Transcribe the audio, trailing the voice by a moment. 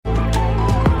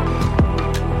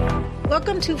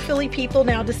Welcome to Philly People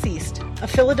Now Deceased, a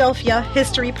Philadelphia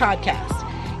history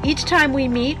podcast. Each time we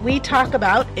meet, we talk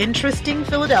about interesting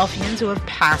Philadelphians who have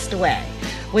passed away,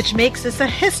 which makes this a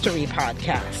history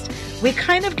podcast. We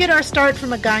kind of get our start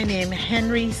from a guy named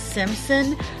Henry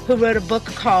Simpson, who wrote a book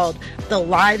called The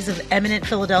Lives of Eminent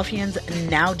Philadelphians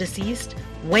Now Deceased,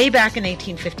 way back in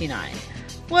 1859,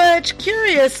 which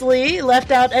curiously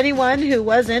left out anyone who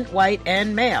wasn't white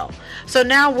and male. So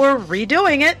now we're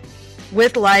redoing it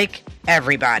with, like,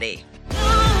 everybody.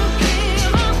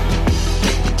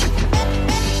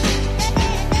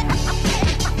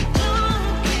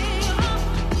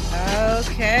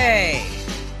 Okay.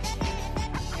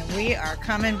 And we are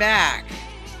coming back.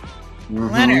 Mm-hmm.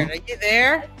 Leonard, are you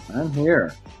there? I'm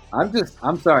here. I'm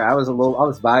sorry. I was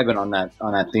vibing on that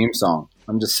theme song.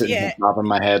 I'm just sitting here popping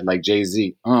my head like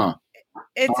Jay-Z.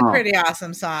 It's a pretty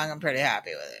awesome song. I'm pretty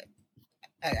happy with it.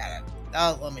 I got it.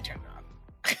 Oh, let me turn it off.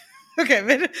 Okay,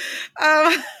 but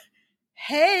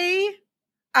hey,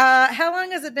 how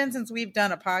long has it been since we've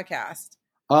done a podcast?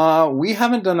 We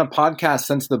haven't done a podcast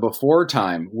since the before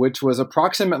time, which was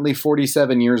approximately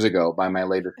 47 years ago by my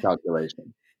latest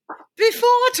calculation. Before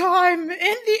time,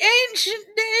 in the ancient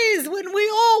days when we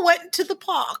all went to the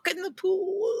park and the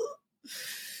pool.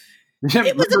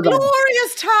 It was a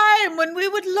glorious time when we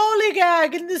would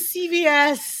lollygag in the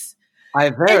CVS. I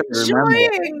very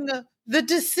enjoying the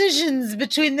decisions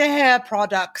between the hair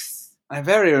products. I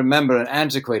very remember an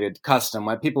antiquated custom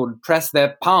where people would press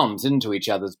their palms into each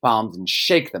other's palms and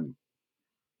shake them.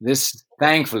 This,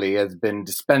 thankfully, has been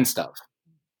dispensed of.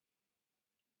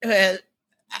 Well,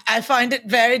 I find it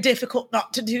very difficult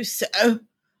not to do so.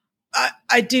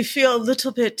 I do feel a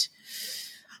little bit,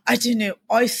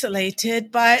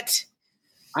 isolated, but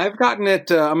I've gotten it.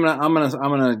 I'm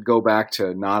gonna go back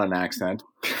to not an accent.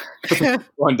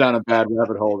 Going down a bad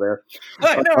rabbit hole there.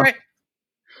 I know, right?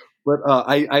 But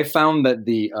I found that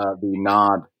the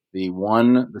nod, the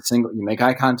single, you make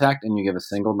eye contact and you give a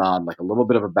single nod, like a little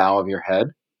bit of a bow of your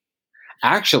head.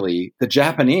 Actually, the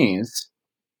Japanese,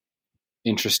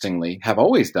 interestingly, have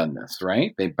always done this,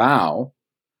 right? They bow,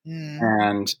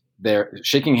 and their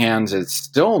shaking hands is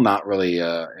still not really.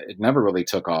 It never really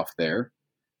took off there,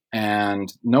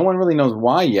 and no one really knows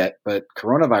why yet. But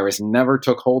coronavirus never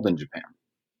took hold in Japan.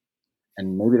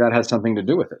 And maybe that has something to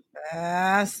do with it.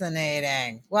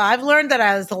 Fascinating. Well, I've learned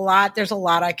that there's a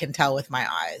lot I can tell with my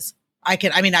eyes. I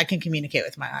can communicate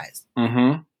with my eyes.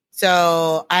 Mm-hmm.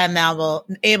 So I am now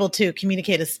able to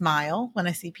communicate a smile when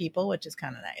I see people, which is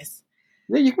kind of nice.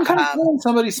 Yeah, you can kind of feel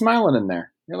somebody smiling in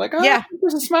there. You're like,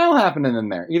 there's a smile happening in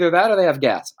there. Either that or they have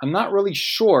gas. I'm not really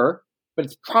sure, but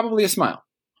it's probably a smile.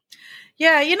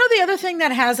 Yeah. The other thing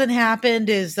that hasn't happened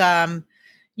is,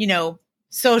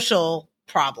 social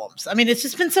problems. I mean, it's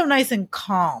just been so nice and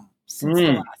calm since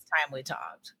the last time we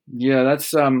talked. Yeah,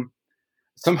 that's I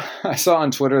saw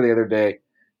on Twitter the other day,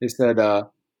 they said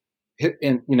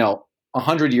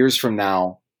 100 years from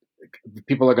now,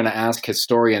 people are going to ask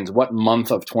historians what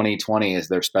month of 2020 is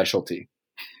their specialty.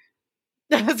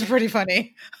 That's pretty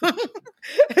funny.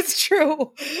 It's true.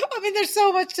 I mean, there's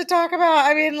so much to talk about.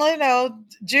 I mean,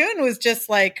 June was just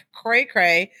like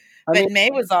cray, but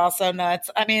May was also nuts.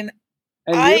 I mean,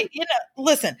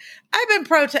 listen, I've been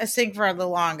protesting for the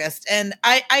longest, and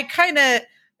I kind of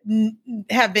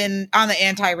have been on the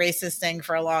anti-racist thing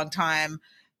for a long time.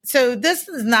 So this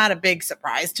is not a big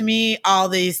surprise to me, all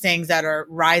these things that are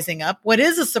rising up. What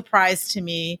is a surprise to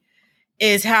me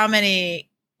is how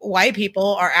many white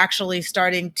people are actually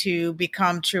starting to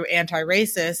become true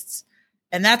anti-racists.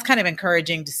 And that's kind of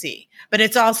encouraging to see. But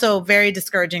it's also very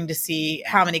discouraging to see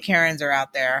how many Karens are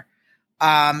out there.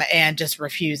 And just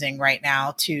refusing right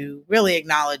now to really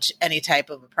acknowledge any type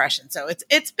of oppression. So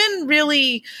it's been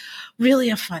really,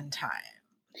 really a fun time.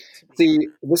 See,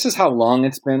 this is how long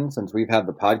it's been since we've had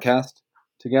the podcast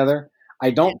together.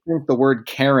 I don't think the word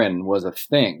Karen was a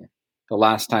thing the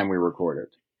last time we recorded.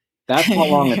 That's how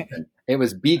long it's been. It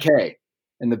was BK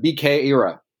in the BK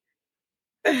era.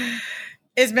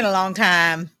 It's been a long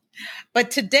time. But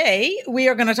today we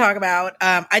are going to talk about,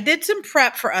 I did some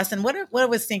prep for us. And what I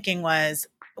was thinking was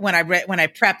when I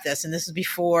prepped this, and this was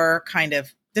before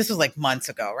this was like months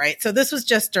ago, right? So this was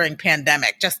just during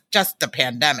pandemic, just the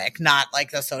pandemic, not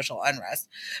like the social unrest.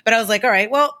 But I was like, all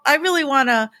right, well, I really want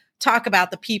to talk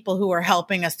about the people who are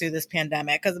helping us through this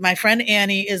pandemic. Because my friend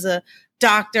Annie is a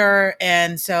doctor.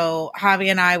 And so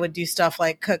Javi and I would do stuff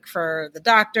like cook for the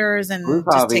doctors and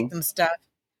just take them stuff.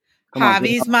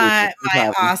 Javi's my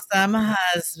awesome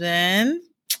husband,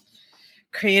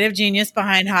 creative genius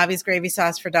behind Javi's Gravy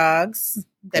Sauce for Dogs,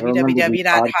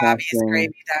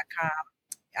 www.javisgravy.com.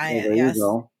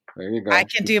 There you go. I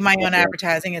can do my own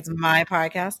advertising. It's my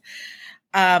podcast.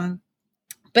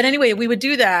 But anyway, we would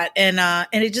do that, and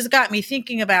it just got me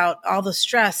thinking about all the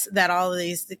stress that all of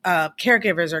these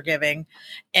caregivers are giving.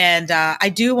 And I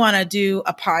do want to do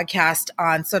a podcast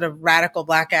on sort of radical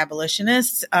Black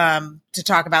abolitionists to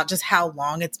talk about just how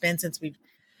long it's been since we've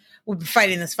been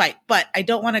fighting this fight. But I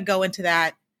don't want to go into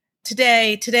that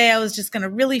today. Today, I was just going to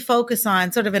really focus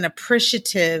on sort of an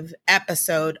appreciative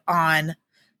episode on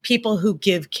people who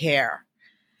give care.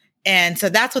 And so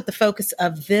that's what the focus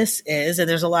of this is. And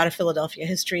there's a lot of Philadelphia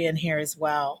history in here as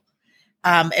well.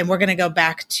 And we're going to go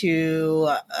back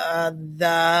to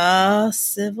the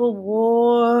Civil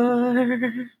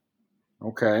War.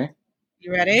 Okay.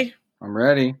 You ready? I'm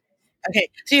ready. Okay.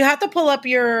 So you have to pull up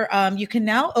your, you can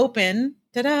now open,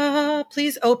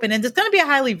 please open. And it's going to be a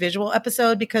highly visual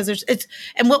episode because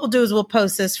and what we'll do is we'll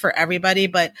post this for everybody.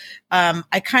 But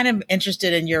I kind of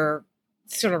interested in your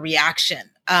sort of reaction.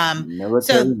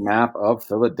 Military map of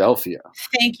Philadelphia.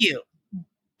 Thank you.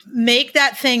 Make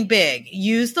that thing big.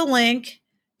 Use the link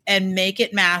and make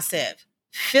it massive.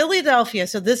 Philadelphia.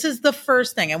 So this is the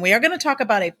first thing. And we are going to talk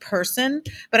about a person,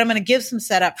 but I'm going to give some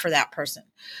setup for that person.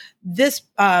 This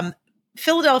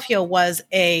Philadelphia was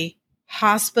a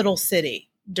hospital city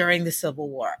during the Civil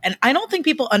War. And I don't think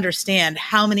people understand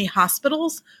how many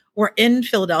hospitals were in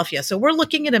Philadelphia. So we're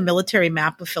looking at a military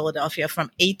map of Philadelphia from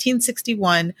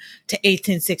 1861 to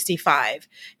 1865.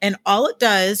 And all it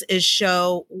does is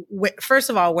show, first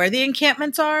of all, where the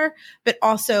encampments are, but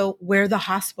also where the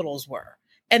hospitals were.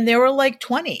 And there were like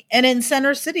 20. And in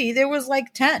Center City, there was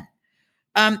like 10.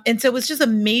 And so it was just a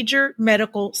major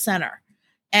medical center.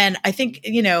 And I think,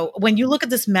 when you look at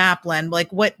this map, Len, like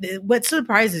what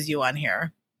surprises you on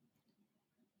here?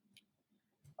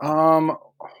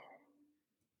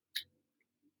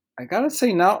 I gotta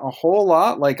say, not a whole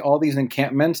lot. Like all these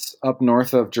encampments up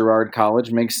north of Girard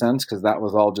College makes sense because that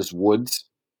was all just woods.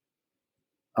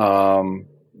 That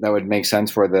would make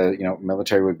sense where the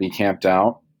military would be camped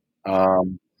out. I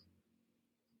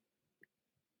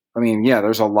mean, yeah,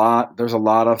 there's a lot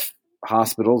of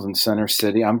hospitals in Center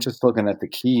City. I'm just looking at the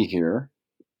key here.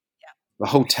 Yeah. The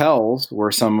hotels where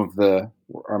some of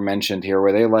are mentioned here.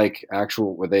 Were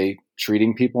they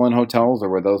treating people in hotels, or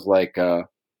were those like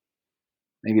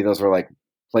maybe those were like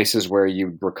places where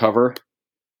you'd recover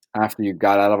after you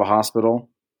got out of a hospital?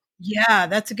 Yeah,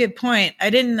 that's a good point. I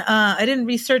didn't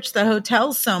research the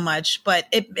hotels so much, but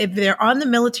if they're on the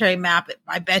military map,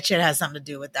 I bet you it has something to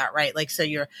do with that, right? Like, so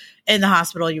you're in the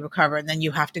hospital, you recover, and then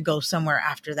you have to go somewhere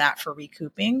after that for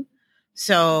recouping.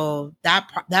 So that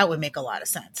would make a lot of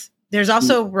sense. There's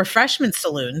also refreshment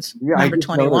saloons. Yeah, number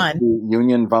 21. The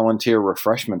Union Volunteer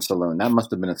Refreshment Saloon. That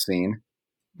must have been a scene.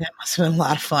 That must have been a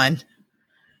lot of fun.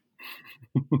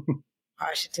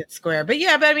 Washington Square. But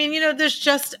I mean, there's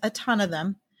just a ton of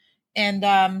them. And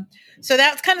so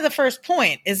that's kind of the first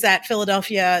point, is that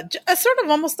Philadelphia, sort of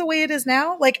almost the way it is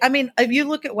now. Like, I mean, if you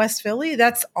look at West Philly,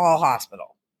 that's all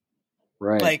hospital.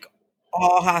 Right. Like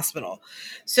all hospital.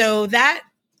 So that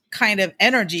kind of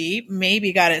energy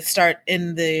maybe got its start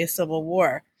in the Civil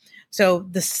War. So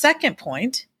the second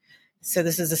point, so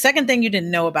this is the second thing you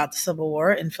didn't know about the Civil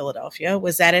War in Philadelphia,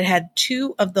 was that it had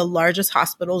two of the largest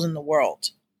hospitals in the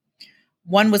world.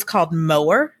 One was called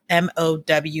Mower, Mower,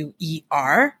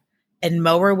 and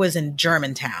Mower was in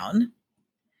Germantown.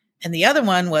 And the other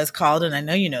one was called, and I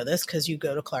know you know this because you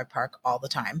go to Clark Park all the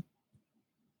time.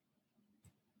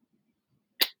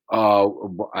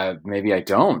 Maybe I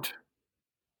don't.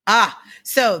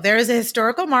 So there is a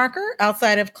historical marker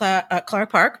outside of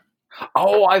Clark Park.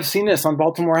 Oh, I've seen this on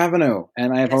Baltimore Avenue,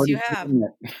 and I have already seen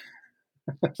it.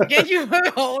 Yeah, you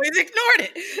have always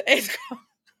ignored it.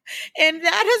 And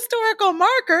that historical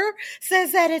marker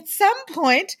says that at some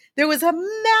point there was a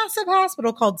massive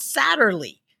hospital called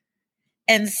Satterlee.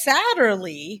 And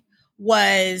Satterlee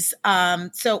was,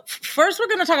 so first we're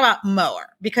going to talk about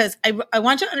Mower, because I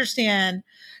want you to understand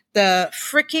the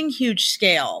freaking huge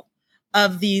scale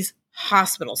of these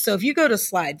hospitals. So if you go to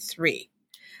slide 3,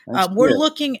 we're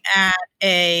looking at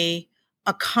a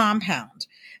compound.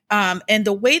 And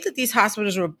the way that these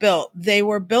hospitals were built, they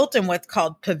were built in what's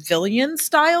called pavilion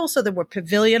style. So there were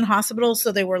pavilion hospitals.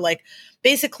 So they were like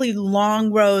basically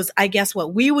long rows, I guess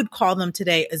what we would call them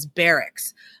today as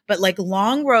barracks, but like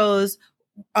long rows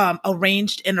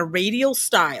arranged in a radial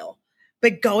style,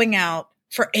 but going out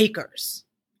for acres.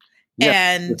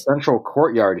 Yeah, and the central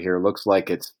courtyard here looks like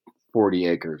it's 40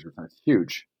 acres. That's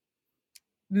huge.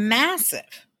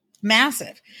 Massive.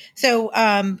 So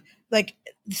like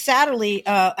Satterlee,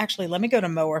 actually, let me go to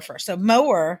Mower first. So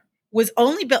Mower was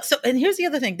only built. So, and here's the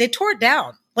other thing. They tore it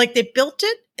down. Like they built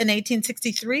it in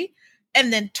 1863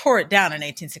 and then tore it down in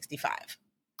 1865.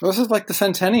 This is like the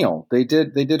Centennial. They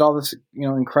did all this,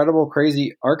 incredible,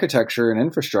 crazy architecture and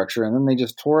infrastructure, and then they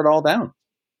just tore it all down.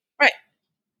 Right.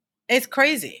 It's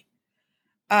crazy.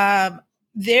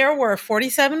 There were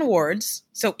 47 wards.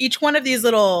 So each one of these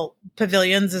little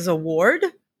pavilions is a ward.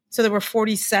 So there were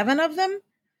 47 of them.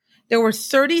 There were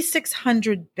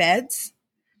 3,600 beds,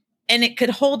 and it could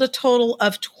hold a total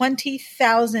of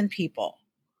 20,000 people.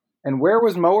 And where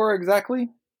was Mower exactly?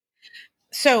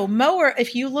 So Mower,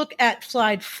 if you look at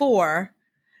slide 4,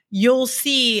 you'll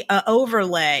see an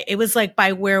overlay. It was like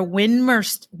by where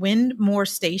Windmore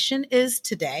Station is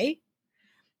today.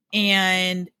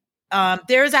 And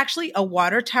there's actually a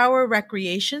water tower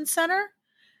recreation center.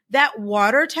 That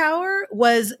water tower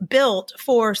was built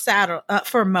for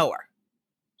Mower.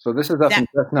 So this is up in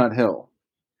Chestnut Hill.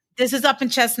 This is up in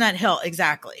Chestnut Hill,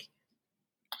 exactly.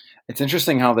 It's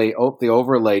interesting how the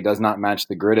overlay does not match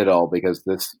the grid at all, because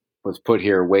this was put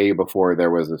here way before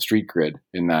there was a street grid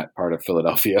in that part of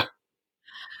Philadelphia.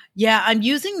 Yeah, I'm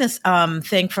using this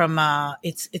thing from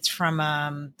it's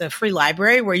from the Free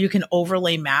Library, where you can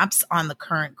overlay maps on the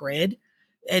current grid.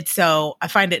 So I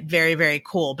find it very, very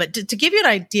cool. But to give you an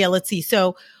idea, let's see.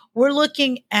 So we're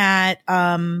looking at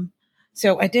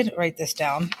so I did write this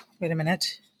down. Wait a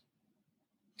minute.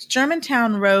 It's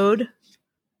Germantown Road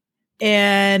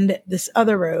and this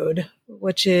other road,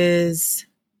 which is.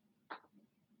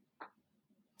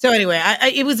 So anyway,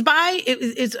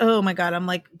 it's oh my God, I'm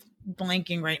like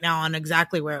blanking right now on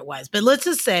exactly where it was, but let's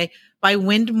just say by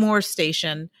Windmore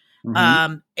Station,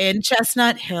 in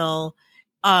Chestnut Hill,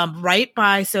 right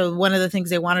by. So one of the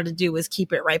things they wanted to do was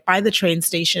keep it right by the train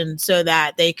station so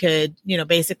that they could,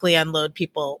 basically unload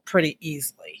people pretty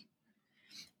easily.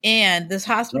 And this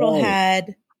hospital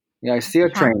had. Yeah, I see a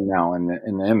train now in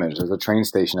the image. There's a train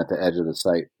station at the edge of the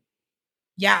site.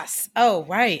 Yes. Oh,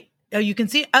 right. Oh, you can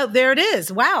see. Oh, there it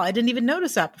is. Wow. I didn't even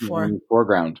notice that before. In the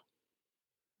foreground.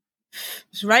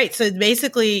 Right. So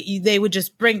basically they would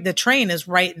just the train is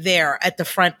right there at the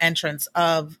front entrance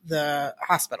of the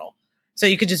hospital. So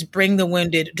you could just bring the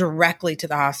wounded directly to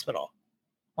the hospital.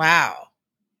 Wow.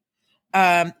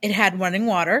 It had running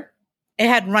water. It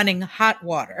had running hot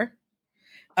water.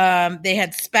 They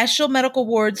had special medical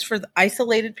wards for the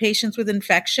isolated patients with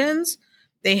infections.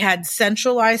 They had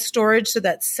centralized storage, so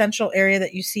that central area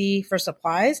that you see for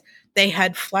supplies. They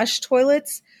had flush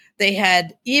toilets. They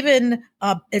had even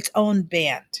its own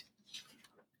band.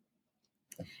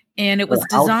 And it was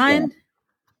designed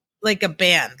like a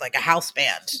band, like a house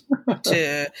band,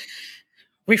 to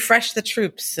refresh the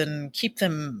troops and keep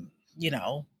them,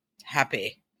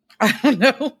 happy. I don't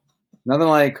know. Nothing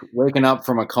like waking up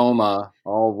from a coma,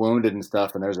 all wounded and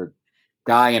stuff, and there's a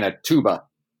guy in a tuba,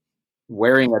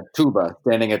 wearing a tuba,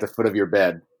 standing at the foot of your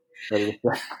bed. I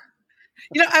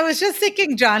was just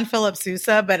thinking John Philip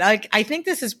Sousa, but I think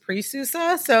this is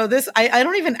pre-Sousa. So this, I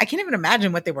can't even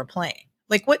imagine what they were playing.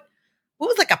 Like what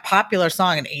was like a popular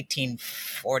song in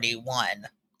 1841?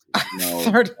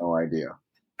 No idea.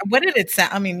 What did it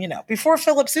sound? I mean, before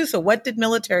Philip Sousa, what did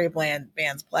military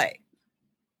bands play?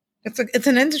 It's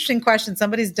an interesting question.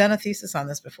 Somebody's done a thesis on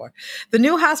this before. The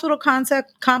new hospital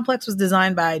complex was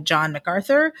designed by John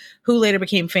MacArthur, who later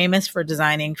became famous for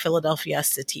designing Philadelphia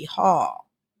City Hall.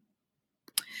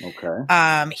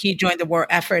 Okay. He joined the war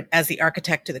effort as the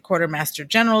architect to the Quartermaster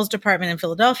General's Department in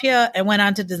Philadelphia and went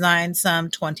on to design some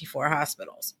 24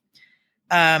 hospitals.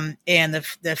 And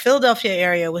the Philadelphia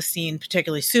area was seen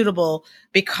particularly suitable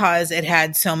because it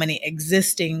had so many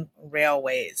existing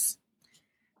railways.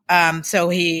 So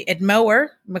at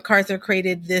Mower, MacArthur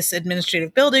created this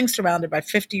administrative building surrounded by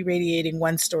 50 radiating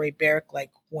one-story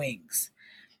barrack-like wings.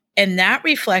 And that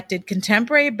reflected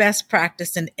contemporary best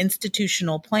practice in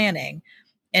institutional planning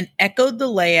and echoed the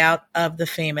layout of the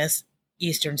famous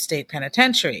Eastern State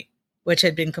Penitentiary, which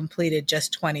had been completed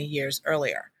just 20 years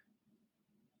earlier.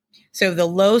 So the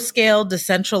low-scale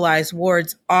decentralized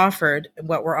wards offered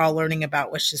what we're all learning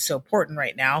about, which is so important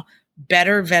right now,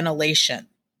 better ventilation,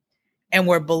 and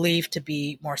were believed to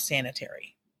be more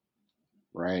sanitary.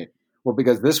 Right. Well,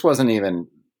 because this wasn't even,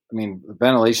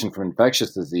 ventilation for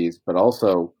infectious disease, but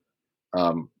also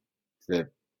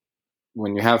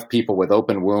when you have people with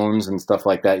open wounds and stuff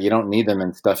like that, you don't need them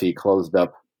in stuffy, closed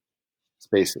up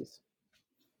spaces.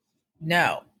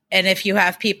 No. And if you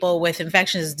have people with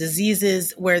infectious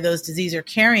diseases where those diseases are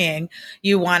carrying,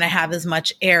 you want to have as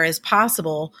much air as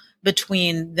possible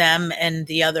between them and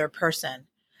the other person.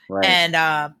 Right.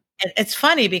 And it's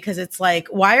funny because it's like,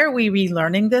 why are we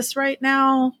relearning this right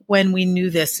now when we knew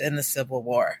this in the Civil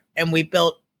War and we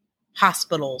built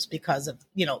hospitals because of,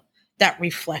 that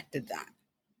reflected that.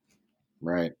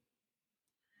 Right.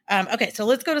 Okay, so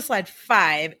let's go to slide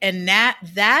 5. And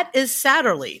that is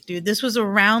Satterley. Dude, this was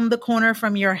around the corner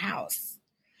from your house.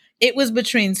 It was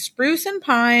between Spruce and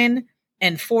Pine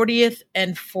and 40th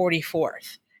and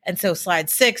 44th. And so slide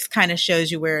 6 kind of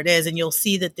shows you where it is. And you'll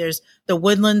see that there's the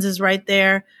Woodlands is right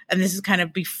there. And this is kind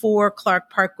of before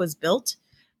Clark Park was built.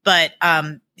 But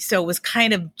so it was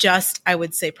kind of just, I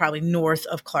would say, probably north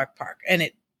of Clark Park. And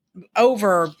it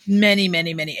over many,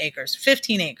 many, many acres,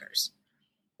 15 acres.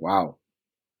 Wow.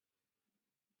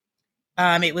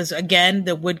 It was, again,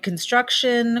 the wood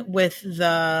construction with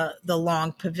the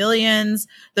long pavilions,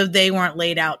 though they weren't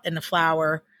laid out in the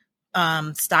flower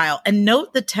style. And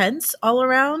note the tents all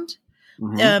around.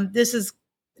 Mm-hmm. This is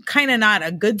kind of not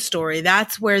a good story.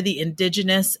 That's where the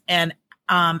indigenous and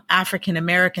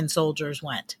African-American soldiers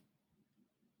went.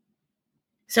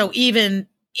 So even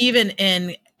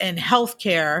in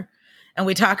healthcare, and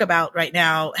we talk about right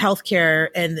now healthcare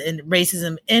and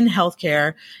racism in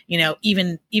healthcare, you know,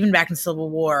 even back in Civil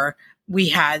War, we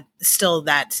had still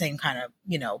that same kind of,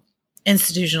 you know,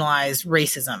 institutionalized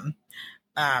racism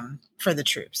for the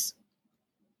troops.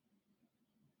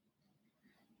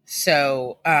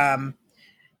 So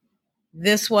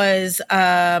this was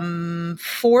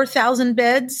 4,000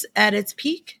 beds at its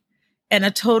peak, and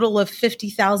a total of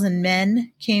 50,000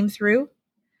 men came through.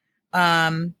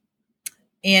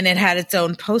 And it had its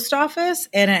own post office,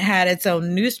 and it had its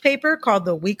own newspaper called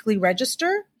the Weekly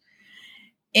Register.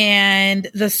 And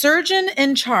the surgeon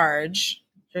in charge,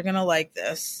 you're going to like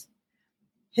this,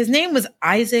 his name was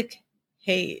Isaac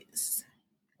Hayes.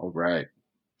 All right.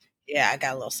 Yeah, I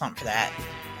got a little something for that.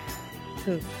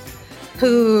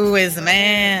 Who is the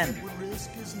man?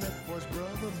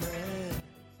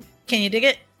 Can you dig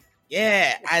it?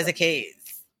 Yeah, Isaac Hayes.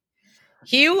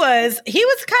 He was kind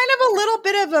of a little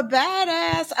bit of a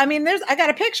badass. I mean, I got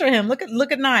a picture of him. Look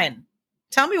at 9.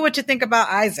 Tell me what you think about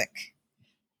Isaac.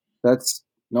 That's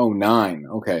 9.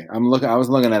 Okay. I was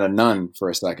looking at a nun for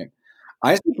a second.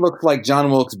 Isaac looks like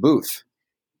John Wilkes Booth.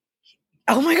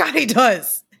 Oh my God, he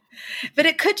does. But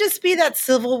it could just be that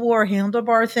Civil War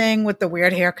handlebar thing with the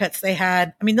weird haircuts they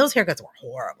had. I mean, those haircuts were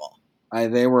horrible.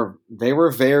 They were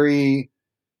very,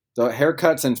 the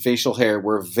haircuts and facial hair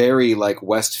were very like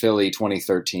West Philly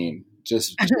 2013.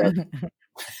 Just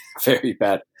very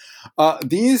bad.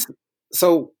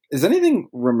 So does anything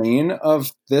remain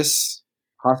of this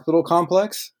hospital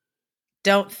complex?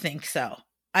 Don't think so.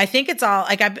 I think it's all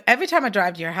like every time I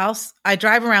drive to your house, I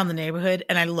drive around the neighborhood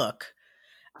and I look.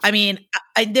 I mean,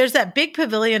 there's that big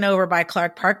pavilion over by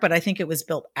Clark Park, but I think it was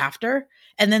built after.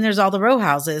 And then there's all the row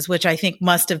houses, which I think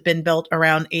must have been built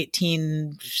around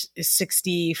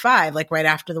 1865, like right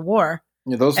after the war.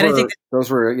 Yeah, those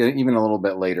were even a little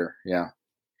bit later. Yeah.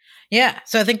 Yeah.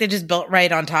 So I think they just built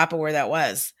right on top of where that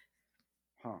was.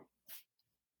 Huh.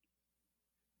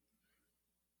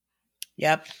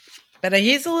 Yep. But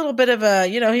he's a little bit of a,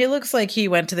 you know, he looks like he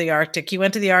went to the Arctic. He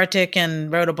went to the Arctic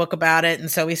and wrote a book about it. And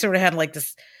so he sort of had like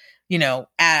this, you know,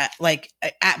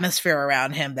 atmosphere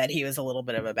around him that he was a little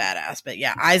bit of a badass. But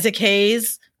yeah, Isaac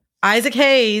Hayes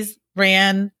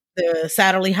ran the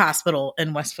Satterley Hospital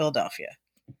in West Philadelphia.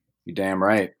 You damn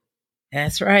right.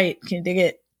 That's right. Can you dig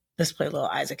it? Let's play a little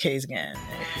Isaac Hayes again.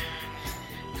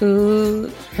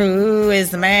 Who is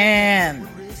the man?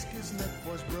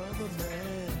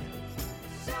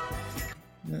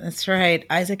 That's right.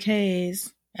 Isaac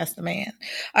Hayes. That's the man.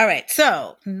 All right.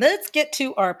 So let's get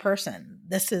to our person.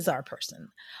 This is our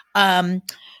person.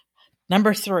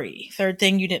 Number 3, third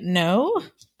thing you didn't know.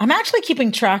 I'm actually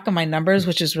keeping track of my numbers,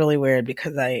 which is really weird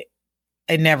because I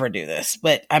never do this,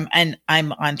 but I'm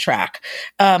on track.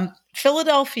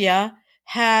 Philadelphia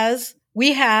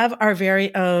we have our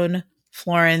very own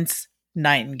Florence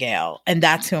Nightingale, and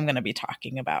that's who I'm going to be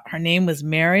talking about. Her name was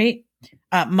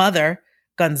Mother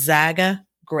Gonzaga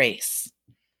Grace.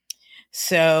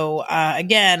 So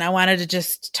again, I wanted to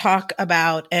just talk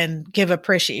about and give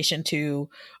appreciation to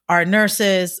our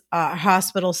nurses, our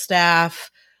hospital staff,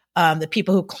 the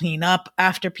people who clean up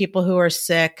after people who are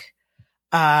sick,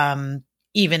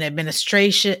 even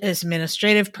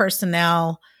administrative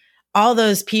personnel, all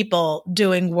those people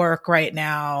doing work right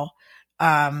now,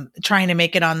 trying to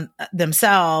make it on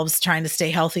themselves, trying to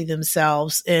stay healthy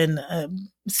themselves in a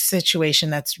situation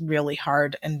that's really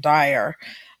hard and dire.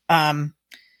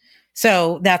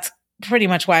 So that's pretty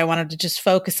much why I wanted to just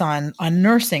focus on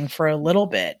nursing for a little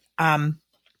bit. And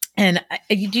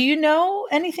do you know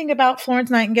anything about Florence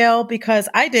Nightingale? Because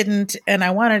I didn't, and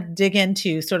I want to dig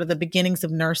into sort of the beginnings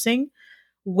of nursing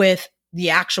with the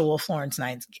actual Florence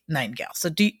Nightingale. So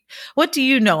what do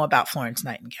you know about Florence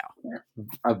Nightingale?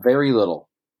 Very little.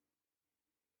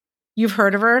 You've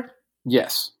heard of her?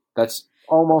 Yes. That's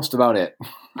almost about it.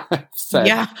 Sad,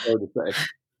 Yeah. to say.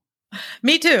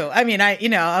 Me too. I mean, I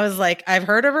was like, I've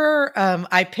heard of her.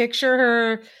 I picture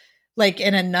her like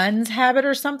in a nun's habit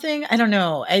or something. I don't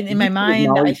know. In my mind,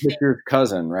 Molly I think Pitcher's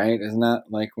cousin, right? Isn't that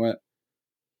like what?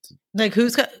 like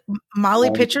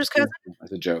Molly Pitcher's cousin?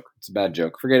 That's a joke. It's a bad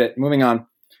joke. Forget it. Moving on.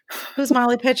 Who's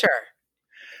Molly Pitcher?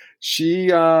 She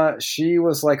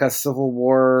was like a Civil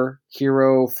War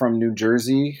hero from New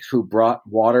Jersey who brought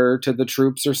water to the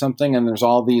troops or something. And there's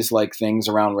all these like things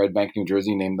around Red Bank, New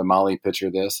Jersey, named the Molly Pitcher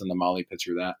this and the Molly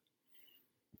Pitcher that.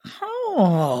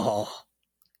 Oh,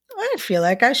 I feel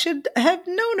like I should have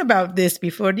known about this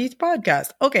before these podcasts.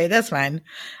 Okay, that's fine.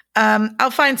 I'll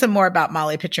find some more about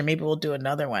Molly Pitcher. Maybe we'll do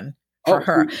another one for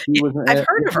her. I've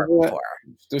heard of her before.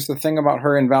 There's the thing about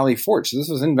her in Valley Forge. So this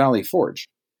was in Valley Forge.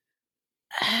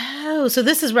 Oh, so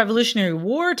this is Revolutionary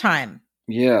War time.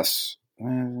 Yes.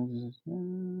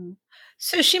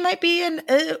 So she might be in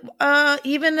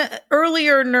even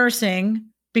earlier nursing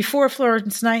before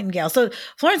Florence Nightingale. So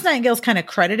Florence Nightingale's kind of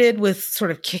credited with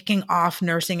sort of kicking off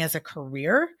nursing as a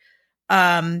career.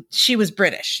 She was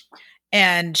British,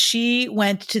 and she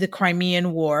went to the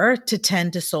Crimean War to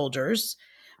tend to soldiers.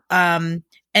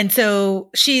 And so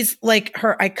she's like,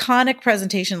 her iconic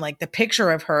presentation, like the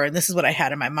picture of her, and this is what I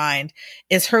had in my mind,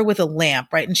 is her with a lamp,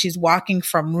 right? And she's walking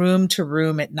from room to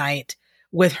room at night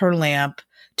with her lamp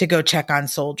to go check on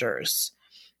soldiers.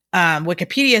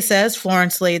 Wikipedia says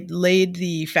Florence laid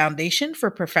the foundation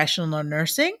for professional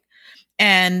nursing.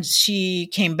 And she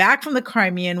came back from the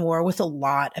Crimean War with a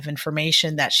lot of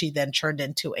information that she then turned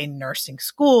into a nursing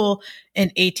school in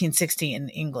 1860 in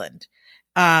England.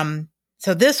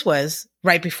 So this was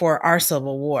right before our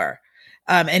Civil War.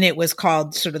 And it was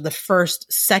called sort of the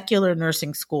first secular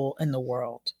nursing school in the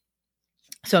world.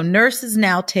 So nurses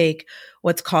now take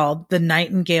what's called the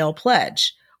Nightingale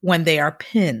Pledge when they are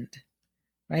pinned,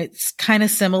 right? It's kind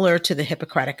of similar to the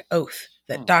Hippocratic Oath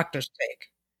that doctors take.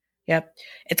 Yep.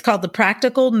 It's called the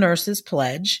Practical Nurses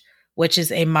Pledge, which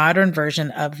is a modern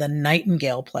version of the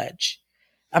Nightingale Pledge.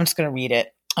 I'm just going to read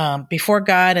it. Before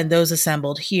God and those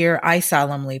assembled here, I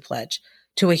solemnly pledge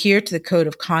to adhere to the code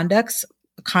of conduct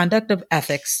of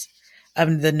ethics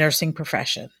of the nursing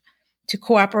profession, to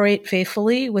cooperate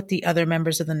faithfully with the other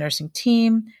members of the nursing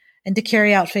team, and to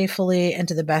carry out faithfully and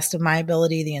to the best of my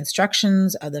ability the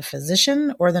instructions of the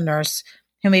physician or the nurse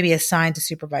who may be assigned to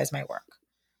supervise my work.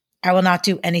 I will not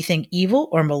do anything evil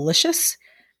or malicious,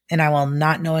 and I will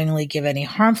not knowingly give any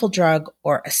harmful drug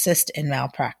or assist in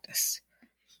malpractice.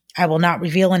 I will not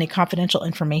reveal any confidential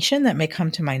information that may come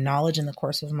to my knowledge in the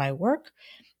course of my work,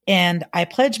 and I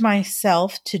pledge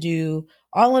myself to do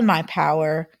all in my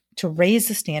power to raise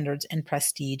the standards and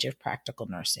prestige of practical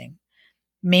nursing.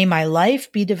 May my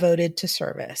life be devoted to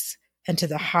service and to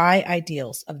the high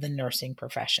ideals of the nursing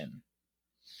profession,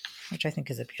 which I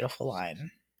think is a beautiful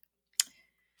line.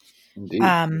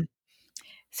 Indeed.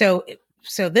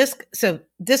 So this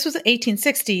was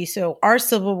 1860. So our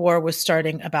Civil War was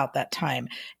starting about that time,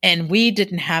 and we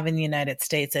didn't have in the United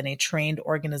States any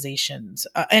organizations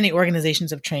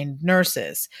of trained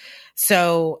nurses.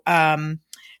 So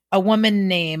a woman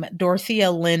named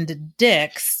Dorothea Lynde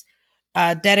Dix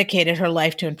dedicated her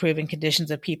life to improving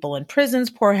conditions of people in prisons,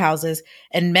 poorhouses,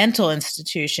 and mental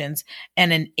institutions.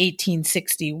 And in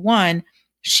 1861,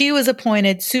 she was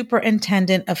appointed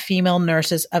superintendent of female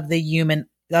nurses of the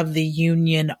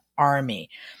Union Army.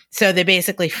 So they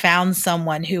basically found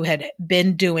someone who had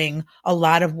been doing a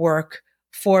lot of work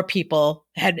for people,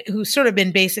 who sort of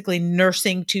been basically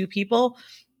nursing to people.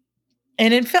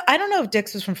 And I don't know if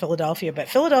Dix was from Philadelphia, but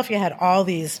Philadelphia had all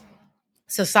these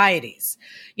societies,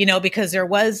 because there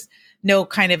was no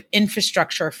kind of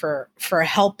infrastructure for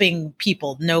helping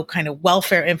people, no kind of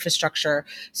welfare infrastructure.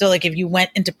 So like if you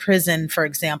went into prison, for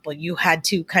example, you had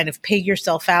to kind of pay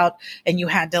yourself out, and you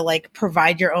had to like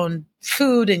provide your own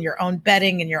food and your own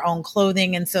bedding and your own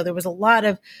clothing. And so there was a lot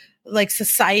of like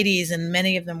societies, and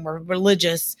many of them were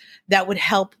religious, that would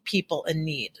help people in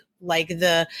need, like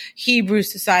the Hebrew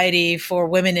Society for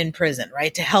Women in Prison,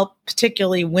 right? To help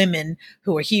particularly women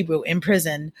who are Hebrew in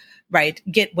prison, right,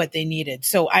 get what they needed.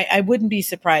 So I wouldn't be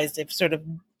surprised if sort of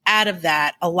out of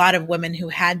that, a lot of women who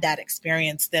had that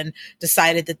experience then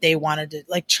decided that they wanted to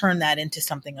like turn that into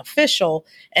something official.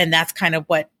 And that's kind of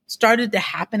what started to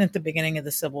happen at the beginning of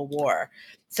the Civil War.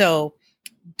 So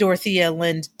Dorothea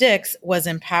Lynde Dix was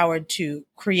empowered to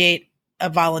create a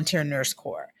volunteer nurse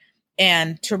corps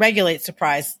and to regulate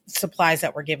supplies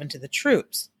that were given to the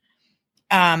troops.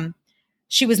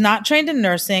 She was not trained in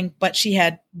nursing, but she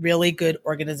had really good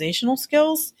organizational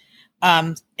skills.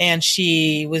 And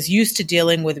she was used to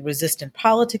dealing with resistant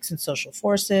politics and social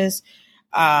forces.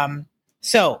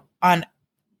 So on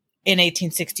in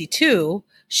 1862,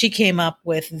 she came up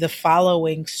with the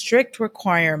following strict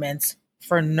requirements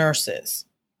for nurses.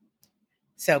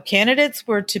 So candidates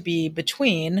were to be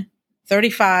between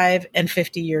 35 and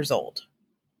 50 years old.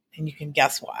 And you can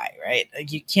guess why, right?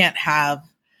 Like you can't have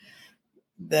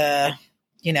the,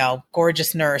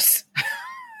 gorgeous nurse,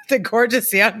 the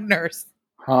gorgeous young nurse.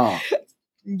 Huh.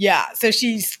 Yeah. So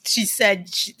she said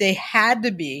they had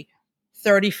to be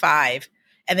 35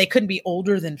 and they couldn't be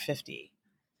older than 50.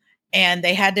 And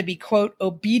they had to be, quote,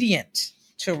 obedient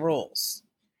to rules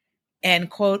and,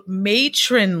 quote,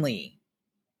 matronly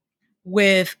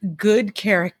with good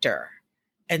character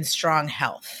and strong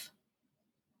health.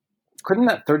 Couldn't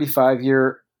that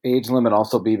 35-year age limit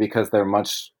also be because they're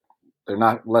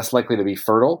not less likely to be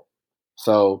fertile?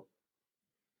 So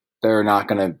they're not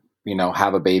going to,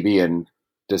 have a baby and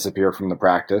disappear from the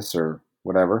practice or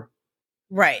whatever.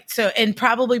 Right. So, and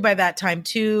probably by that time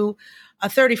too, a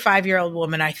 35-year-old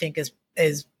woman, I think is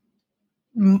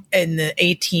in the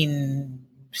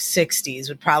 1860s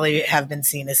would probably have been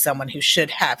seen as someone who should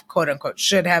have, quote unquote,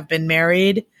 should have been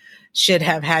married, should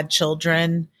have had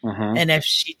children. Mm-hmm. And if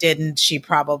she didn't, she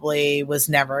probably was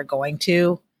never going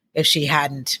to if she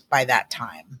hadn't by that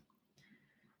time.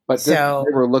 But they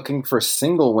were looking for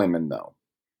single women though,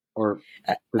 or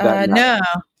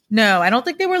no, I don't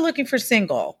think they were looking for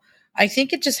single. I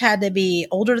think it just had to be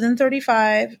older than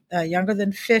 35, younger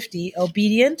than 50,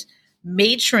 obedient,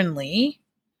 matronly,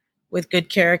 with good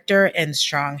character and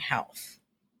strong health.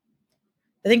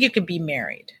 I think you could be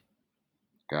married.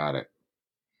 Got it.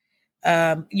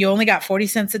 You only got 40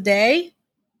 cents a day,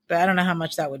 but I don't know how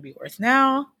much that would be worth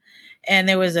now. And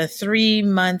there was a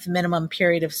 3-month minimum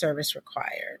period of service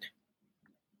required.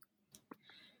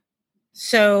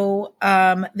 So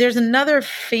there's another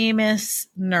famous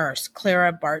nurse,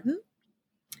 Clara Barton,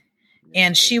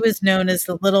 and she was known as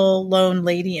the Little Lone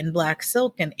Lady in Black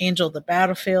Silk and Angel of the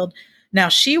Battlefield. Now,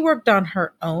 she worked on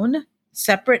her own,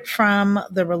 separate from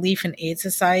the relief and aid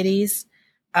societies,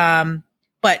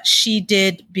 but she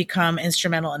did become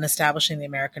instrumental in establishing the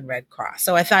American Red Cross.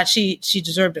 So I thought she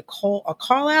deserved a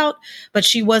call out, but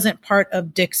she wasn't part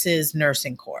of Dix's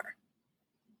nursing corps.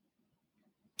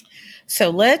 So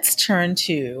let's turn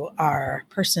to our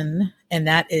person, and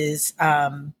that is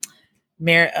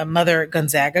Mother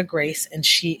Gonzaga Grace, and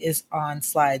she is on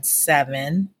slide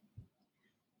 7.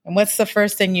 And what's the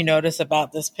first thing you notice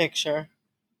about this picture?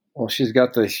 Well, she's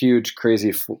got the huge,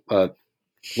 crazy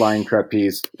flying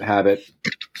trapeze habit.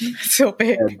 So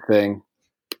big. Head thing.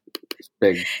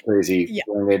 Big, crazy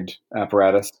winged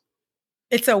apparatus.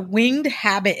 It's a winged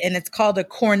habit, and it's called a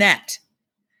cornet.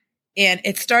 And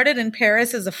it started in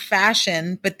Paris as a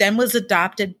fashion, but then was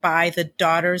adopted by the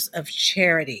Daughters of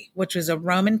Charity, which was a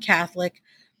Roman Catholic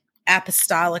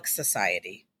apostolic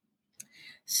society.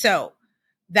 So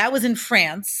that was in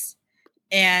France,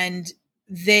 and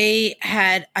they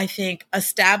had, I think,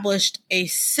 established a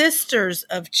Sisters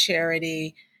of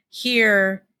Charity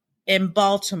here in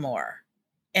Baltimore.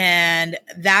 And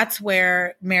that's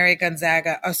where Mary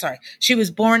Gonzaga, she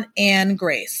was born Anne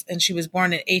Grace, and she was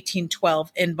born in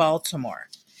 1812 in Baltimore.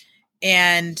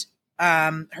 And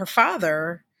her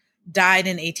father died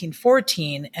in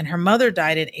 1814, and her mother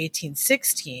died in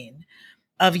 1816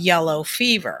 of yellow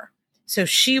fever. So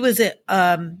she was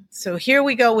so here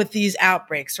we go with these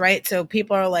outbreaks, right? So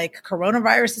people are like,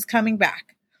 coronavirus is coming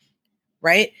back,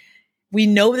 right? We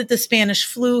know that the Spanish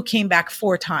flu came back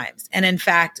 4 times. And in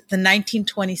fact, the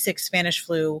 1926 Spanish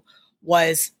flu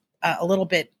was a little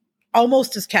bit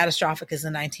almost as catastrophic as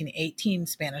the 1918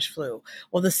 Spanish flu.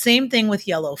 Well, the same thing with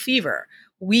yellow fever.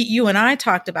 You and I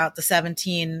talked about the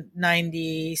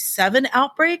 1797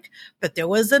 outbreak, but there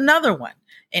was another one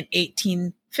in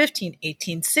 1815,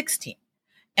 1816.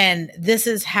 And this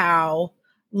is how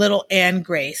little Anne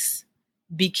Grace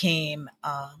became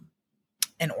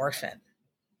an orphan.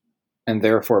 And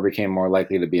therefore became more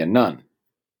likely to be a nun.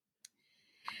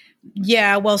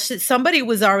 Yeah, well, somebody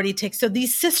was already taken. So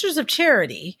these Sisters of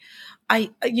Charity,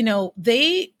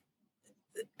 they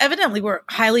evidently were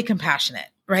highly compassionate,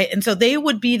 right? And so they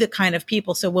would be the kind of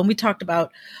people. So when we talked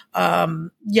about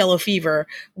yellow fever,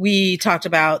 we talked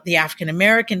about the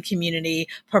African-American community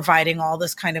providing all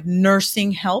this kind of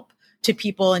nursing help to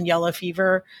people in yellow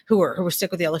fever who were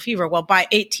sick with yellow fever. Well, by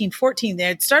 1814, they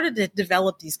had started to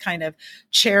develop these kind of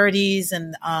charities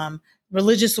and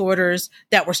religious orders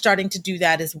that were starting to do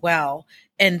that as well.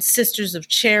 And Sisters of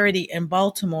Charity in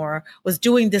Baltimore was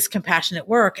doing this compassionate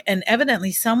work. And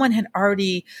evidently someone had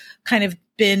already kind of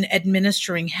been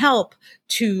administering help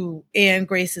to Anne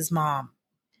Grace's mom.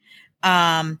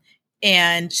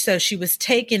 And so she was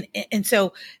taken. And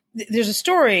so there's a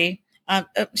story.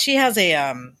 She has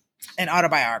an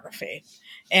autobiography,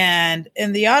 And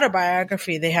in the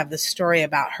autobiography, they have this story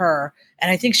about her. And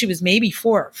I think she was maybe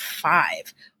 4 or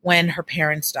 5 when her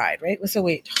parents died, right? So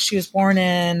wait, she was born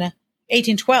in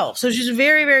 1812. So she was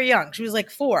very, very young. She was like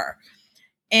 4.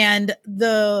 And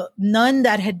the nun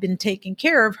that had been taking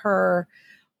care of her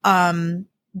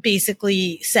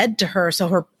basically said to her,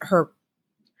 so her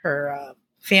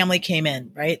family came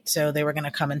in, right? So they were going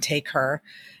to come and take her.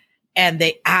 And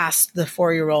they asked the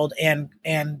 4-year-old and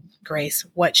Grace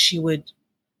what she would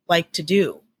like to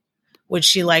do. Would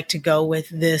she like to go with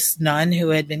this nun who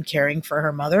had been caring for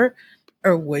her mother,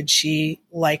 or would she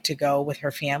like to go with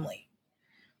her family?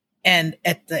 And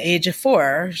at the age of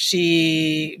 4,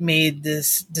 she made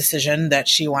this decision that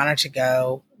she wanted to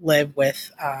go live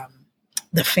with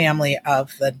the family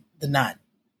of the nun.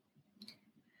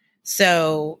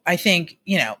 So I think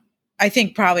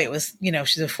probably it was,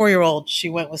 she's a 4-year-old. She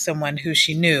went with someone who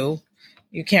she knew.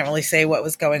 You can't really say what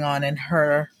was going on in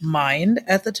her mind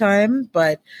at the time,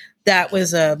 but that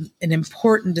was an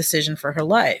important decision for her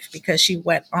life because she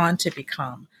went on to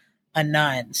become a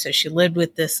nun. So she lived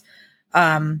with this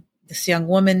young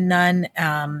woman nun,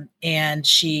 and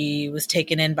she was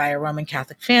taken in by a Roman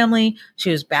Catholic family. She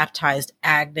was baptized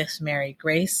Agnes Mary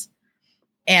Grace.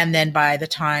 And then by the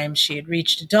time she had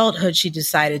reached adulthood, she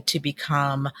decided to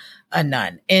become a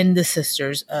nun in the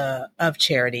Sisters of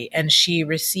Charity. And she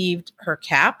received her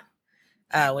cap,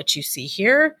 which you see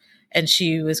here, and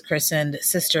she was christened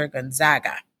Sister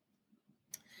Gonzaga.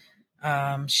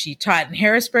 She taught in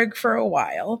Harrisburg for a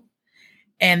while.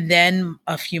 And then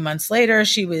a few months later,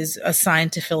 she was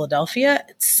assigned to Philadelphia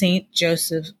at St.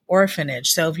 Joseph's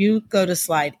Orphanage. So if you go to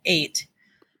slide 8,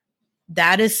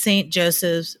 that is St.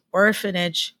 Joseph's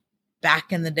Orphanage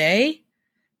back in the day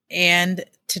and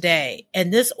today.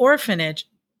 And this orphanage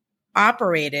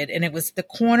operated, and it was the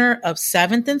corner of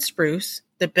 7th and Spruce.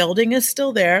 The building is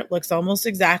still there. It looks almost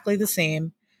exactly the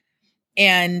same.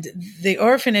 And the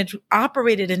orphanage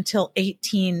operated until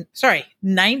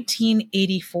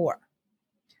 1984.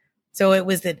 So it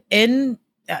was an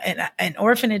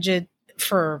orphanage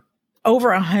for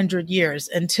over 100 years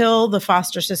until the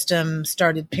foster system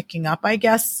started picking up, I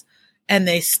guess, and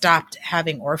they stopped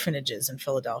having orphanages in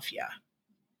Philadelphia.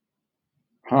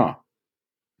 Huh.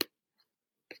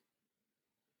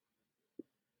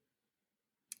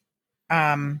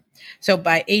 So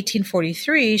by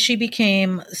 1843, she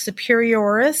became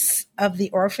superioress of the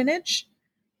orphanage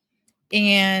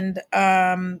and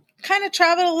kind of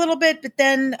traveled a little bit, but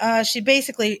then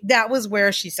that was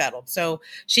where she settled. So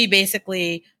she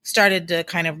basically started to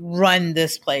kind of run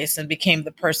this place and became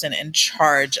the person in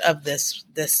charge of this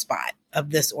spot,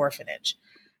 of this orphanage.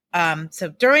 So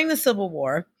during the Civil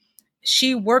War,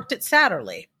 she worked at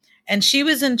Satterley, and she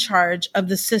was in charge of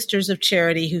the Sisters of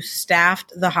Charity who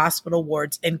staffed the hospital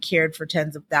wards and cared for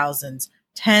tens of thousands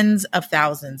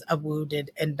of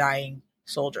wounded and dying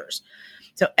soldiers.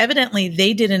 So evidently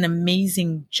they did an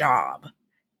amazing job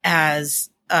as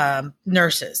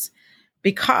nurses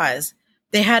because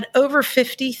they had over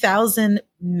 50,000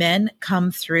 men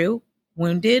come through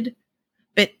wounded,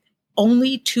 but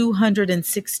only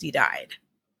 260 died.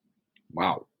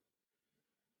 Wow.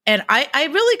 And I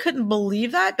really couldn't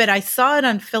believe that, but I saw it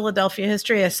on Philadelphia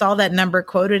History. I saw that number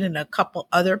quoted in a couple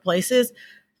other places.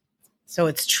 So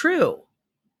it's true,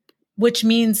 which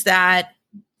means that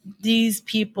these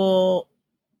people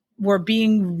were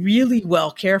being really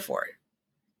well cared for.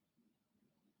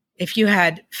 If you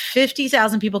had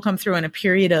 50,000 people come through in a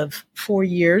period of 4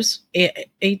 years,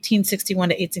 1861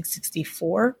 to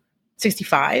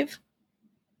 1865,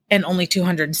 and only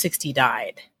 260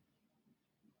 died.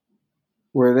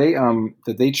 Were they,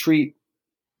 did they treat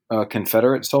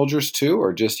Confederate soldiers too,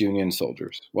 or just Union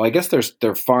soldiers? Well, I guess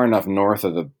they're far enough north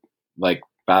of the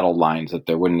battle lines that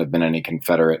there wouldn't have been any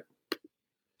Confederate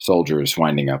soldiers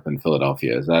winding up in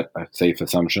Philadelphia. Is that a safe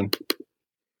assumption?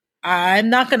 I'm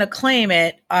not going to claim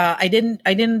it. I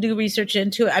didn't do research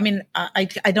into it. I mean,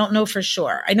 I don't know for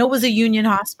sure. I know it was a Union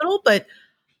hospital, but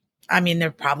I mean,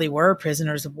 there probably were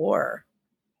prisoners of war.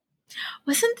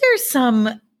 Wasn't there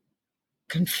some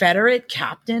Confederate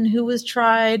captain who was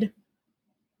tried?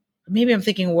 Maybe I'm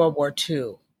thinking World War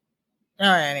II.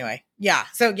 Anyway, yeah.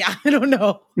 So yeah, I don't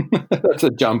know. That's a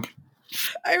jump.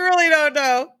 I really don't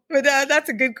know, but that's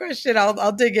a good question.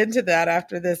 I'll dig into that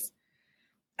after this.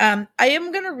 I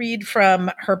am going to read from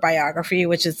her biography,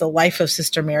 which is The Life of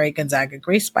Sister Mary Gonzaga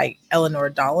Grace by Eleanor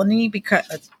Donnelly,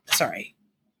 because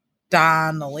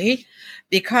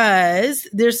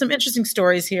there's some interesting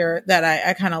stories here that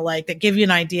I kind of like that give you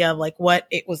an idea of what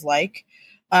it was like,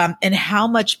 and how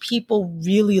much people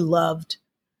really loved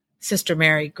Sister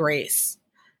Mary Grace.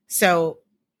 So,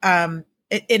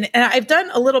 and I've done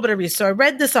a little bit of research. So I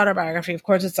read this autobiography. Of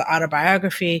course, it's an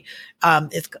autobiography.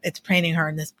 It's painting her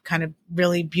in this kind of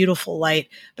really beautiful light.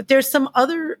 But there's some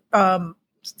other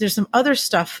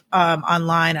stuff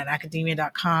online on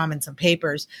academia.com and some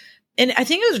papers. And I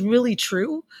think it was really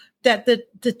true that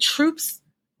the troops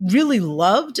really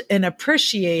loved and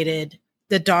appreciated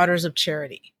the Daughters of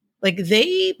Charity. Like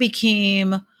they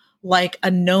became like a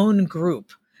known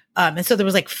group. And so there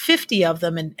was like 50 of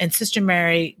them, and Sister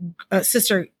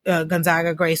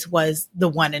Gonzaga Grace was the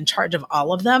one in charge of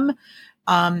all of them.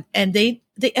 And they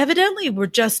evidently were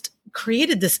just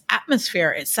created this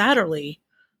atmosphere at Satterlee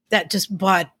that just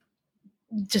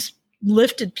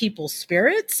lifted people's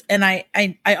spirits. And I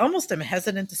almost am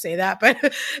hesitant to say that,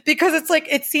 but because it's like,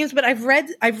 it seems, but I've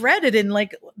read it in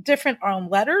like different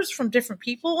letters from different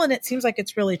people, and it seems like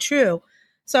it's really true.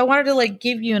 So I wanted to like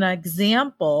give you an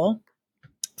example.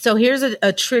 So here's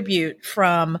a tribute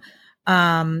from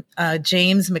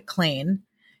James McLean,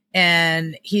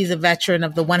 and he's a veteran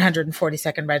of the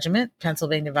 142nd Regiment,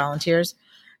 Pennsylvania Volunteers.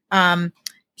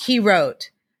 He wrote,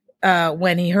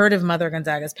 when he heard of Mother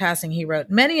Gonzaga's passing, he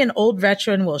wrote, "Many an old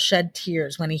veteran will shed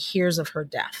tears when he hears of her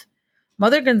death.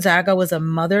 Mother Gonzaga was a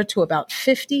mother to about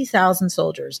 50,000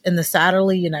 soldiers in the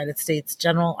Satterlee United States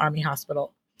General Army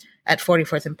Hospital at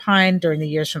 44th and Pine during the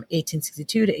years from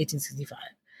 1862 to 1865.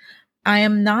 I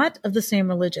am not of the same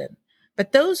religion,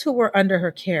 but those who were under her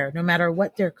care, no matter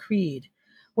what their creed,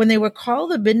 when they would call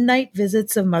the midnight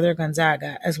visits of Mother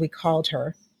Gonzaga, as we called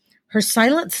her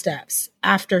silent steps,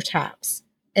 after taps,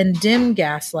 and dim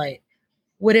gaslight,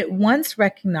 would at once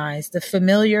recognize the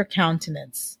familiar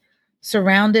countenance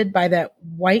surrounded by that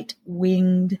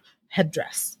white-winged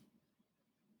headdress."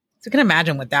 So you can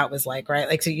imagine what that was like, right?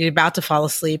 Like, so you're about to fall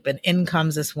asleep, and in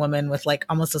comes this woman with like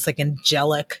almost this like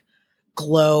angelic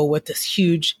glow with this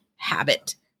huge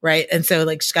habit, right? And so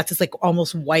like she's got this like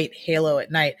almost white halo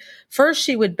at night. First,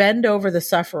 she would bend over the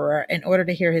sufferer in order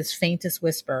to hear his faintest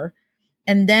whisper.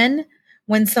 And then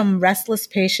when some restless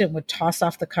patient would toss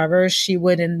off the covers, she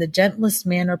would, in the gentlest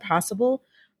manner possible,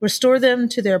 restore them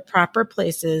to their proper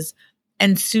places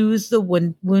and soothe the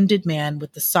wounded man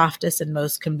with the softest and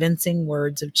most convincing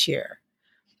words of cheer.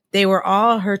 They were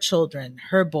all her children,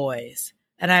 her boys,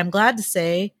 and I am glad to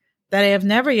say that I have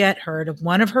never yet heard of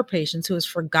one of her patients who has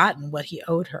forgotten what he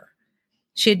owed her.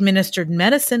 She administered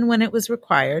medicine when it was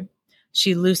required.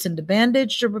 She loosened a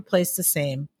bandage or replaced the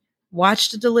same,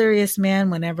 watched a delirious man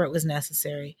whenever it was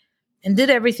necessary, and did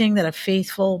everything that a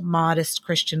faithful, modest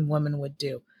Christian woman would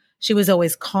do. She was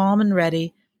always calm and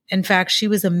ready. In fact, she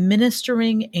was a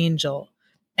ministering angel.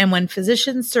 And when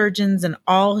physicians, surgeons, and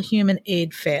all human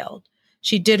aid failed,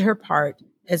 she did her part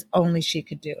as only she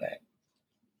could do it.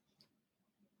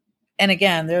 And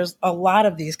again, there's a lot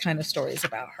of these kind of stories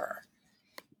about her.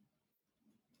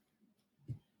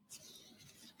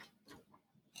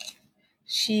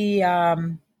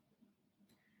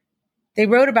 They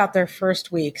wrote about their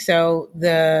first week. So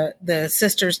the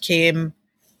sisters came in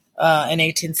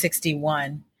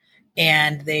 1861,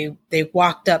 and they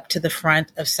walked up to the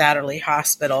front of Satterlee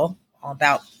Hospital,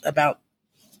 about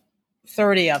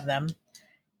 30 of them,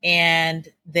 and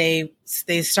they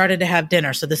started to have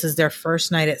dinner. So this is their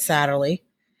first night at Satterlee.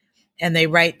 And they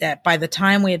write that by the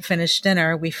time we had finished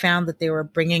dinner, we found that they were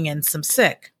bringing in some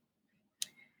sick.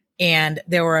 And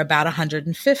there were about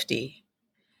 150.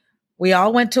 We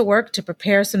all went to work to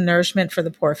prepare some nourishment for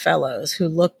the poor fellows, who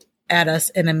looked at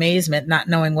us in amazement, not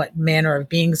knowing what manner of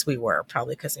beings we were,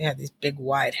 probably because they had these big,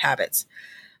 wide habits.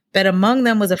 But among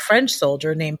them was a French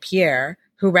soldier named Pierre,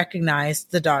 who recognized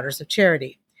the Daughters of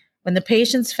Charity. When the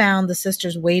patients found the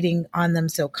sisters waiting on them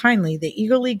so kindly, they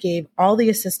eagerly gave all the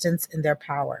assistance in their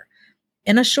power.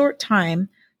 In a short time,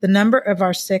 the number of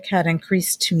our sick had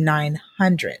increased to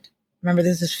 900. Remember,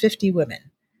 this is 50 women.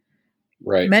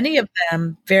 Right. Many of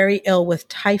them very ill with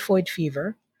typhoid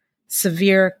fever,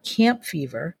 severe camp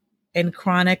fever, and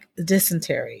chronic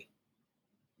dysentery.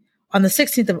 On the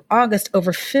 16th of August,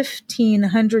 over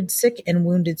 1,500 sick and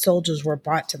wounded soldiers were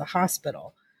brought to the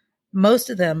hospital, most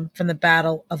of them from the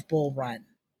Battle of Bull Run.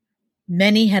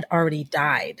 Many had already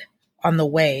died on the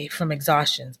way from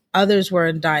exhaustion. Others were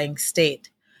in dying state,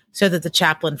 so that the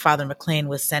chaplain, Father McLean,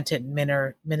 was sent to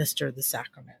administer the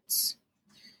sacraments.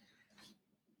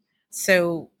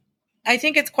 So I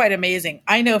think it's quite amazing.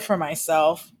 I know for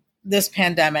myself, this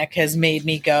pandemic has made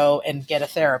me go and get a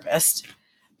therapist.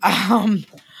 And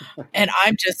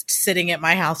I'm just sitting at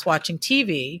my house watching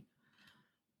TV.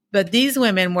 But these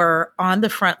women were on the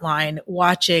front line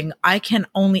watching, I can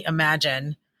only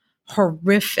imagine,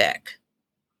 horrific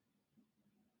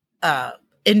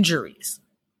injuries,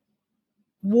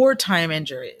 wartime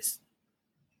injuries,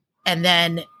 and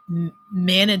then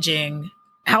managing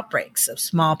outbreaks of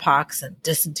smallpox and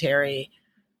dysentery.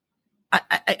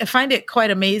 I find it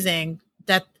quite amazing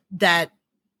that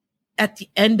at the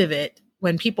end of it,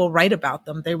 when people write about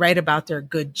them, they write about their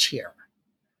good cheer.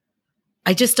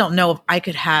 I just don't know if I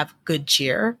could have good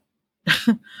cheer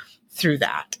through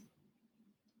that.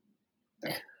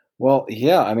 Well,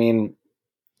 yeah, I mean,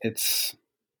 it's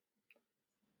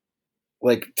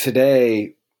like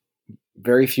today,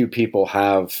 very few people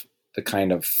have the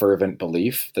kind of fervent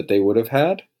belief that they would have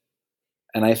had.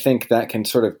 And I think that can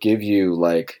sort of give you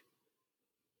a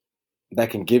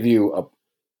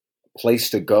place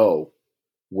to go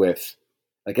with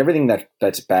like everything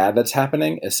that's bad that's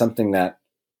happening is something that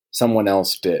someone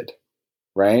else did,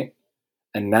 right?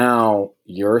 And now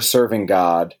you're serving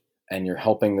God and you're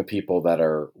helping the people that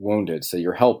are wounded, so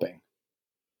you're helping.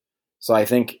 So I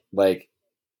think like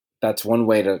that's one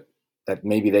way that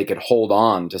maybe they could hold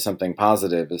on to something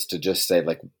positive is to just say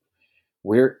like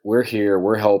we're here,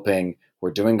 we're helping,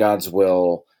 we're doing God's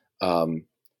will.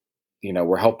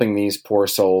 We're helping these poor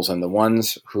souls, and the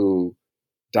ones who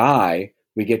die,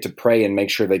 we get to pray and make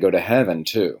sure they go to heaven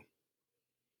too.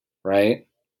 Right?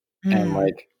 And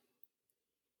like,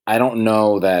 I don't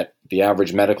know that the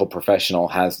average medical professional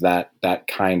has that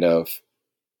kind of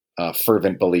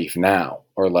fervent belief now,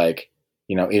 or like,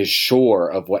 is sure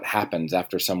of what happens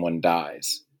after someone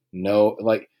dies. No,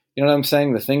 like, you know what I'm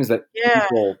saying? The things that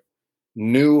people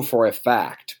knew for a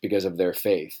fact because of their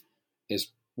faith is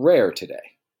rare today.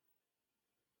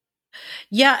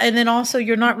 Yeah. And then also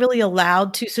you're not really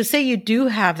allowed to. So say you do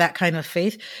have that kind of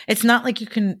faith. It's not like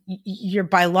you're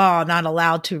by law not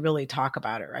allowed to really talk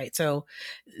about it. Right. So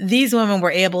these women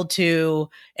were able to,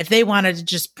 if they wanted to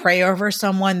just pray over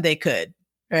someone, they could,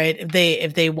 right?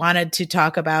 If they wanted to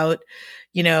talk about,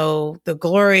 the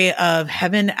glory of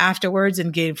heaven afterwards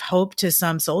and give hope to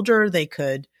some soldier, they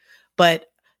could, but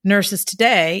nurses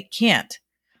today can't.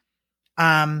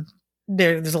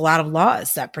 There's a lot of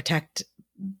laws that protect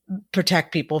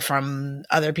people from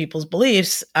other people's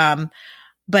beliefs.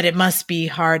 But it must be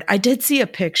hard. I did see a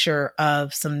picture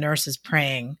of some nurses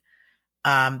praying.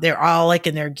 They're all like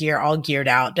in their gear, all geared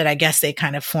out, that I guess they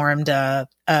kind of formed a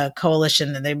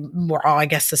coalition, and they were all, I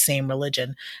guess, the same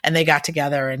religion, and they got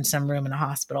together in some room in a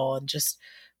hospital and just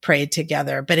prayed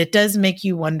together. But it does make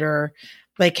you wonder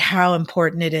like how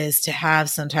important it is to have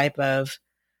some type of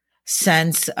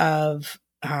sense of,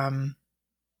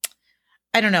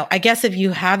 I don't know. I guess if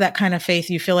you have that kind of faith,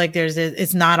 you feel like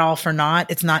it's not all for naught.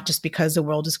 It's not just because the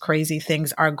world is crazy.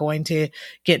 Things are going to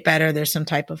get better. There's some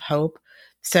type of hope.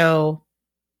 So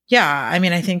yeah, I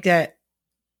mean, I think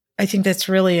that's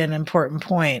really an important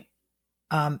point.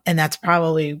 And that's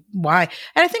probably why.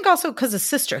 And I think also because of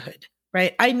sisterhood,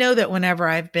 right? I know that whenever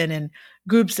I've been in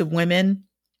groups of women,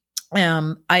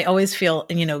 I always feel,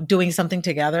 doing something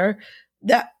together,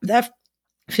 that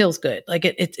feels good. Like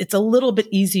it's a little bit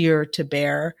easier to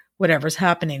bear whatever's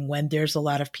happening when there's a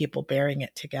lot of people bearing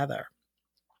it together.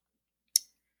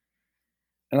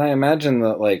 And I imagine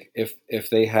that like if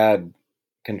they had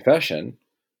confession,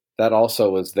 that also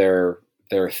was their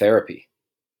therapy.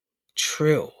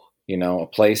 True. A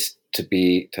place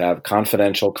to have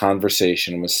confidential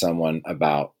conversation with someone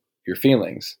about your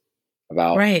feelings,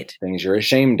 about things you're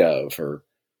ashamed of or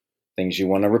things you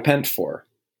want to repent for.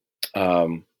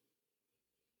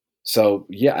 So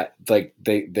yeah, like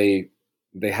they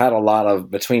had a lot of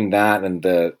between that and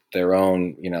their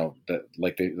own,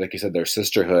 like you said, their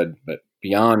sisterhood, but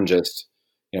beyond just,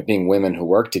 being women who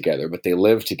work together, but they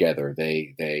live together.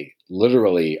 They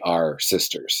literally are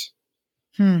sisters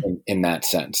in that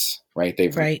sense, right?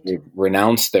 They've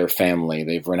renounced their family.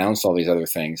 They've renounced all these other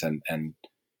things. And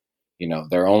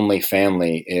their only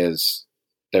family is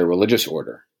their religious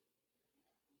order.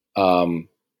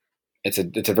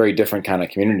 It's a very different kind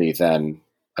of community than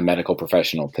a medical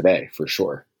professional today, for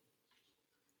sure.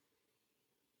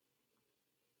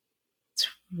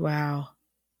 Wow.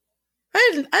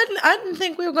 I didn't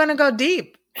think we were going to go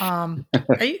deep. Are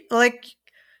you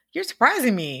you're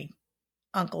surprising me,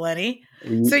 Uncle Eddie.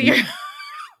 So you're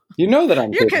that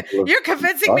I'm you're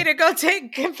convincing me to go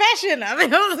take confession. I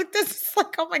mean, I was like, this is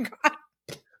like, oh my God.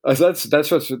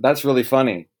 That's really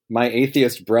funny. My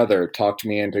atheist brother talked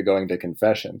me into going to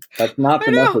confession. That's not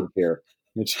the message here,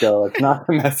 Michiko. It's not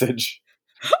the message.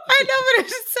 I know, but it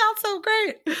just sounds so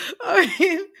great. I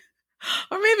mean,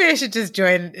 or maybe I should just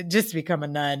become a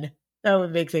nun. That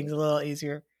would make things a little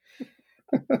easier.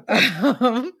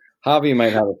 Javi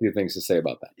might have a few things to say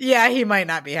about that. Yeah, he might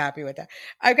not be happy with that.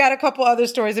 I've got a couple other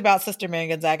stories about Sister Mary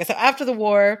Gonzaga. So after the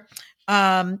war,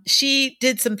 she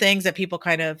did some things that people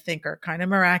kind of think are kind of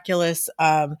miraculous.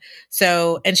 And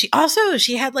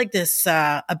she had like this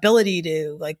ability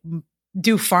to like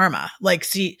do pharma. Like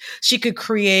she could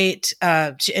create,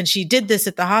 and she did this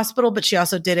at the hospital, but she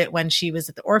also did it when she was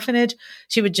at the orphanage.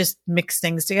 She would just mix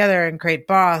things together and create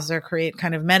baths or create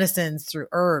kind of medicines through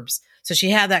herbs. So she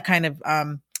had that kind of,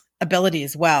 ability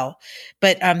as well.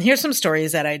 But, here's some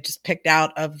stories that I just picked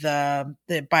out of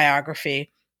the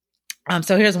biography.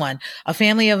 So here's one. A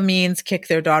family of means kicked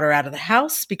their daughter out of the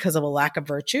house because of a lack of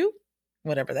virtue,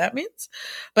 whatever that means.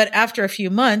 But after a few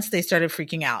months, they started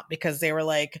freaking out because they were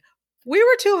like, we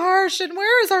were too harsh and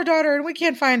where is our daughter and we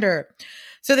can't find her.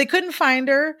 So they couldn't find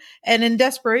her. And in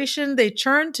desperation, they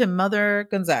turned to Mother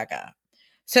Gonzaga.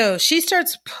 So she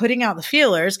starts putting out the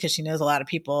feelers because she knows a lot of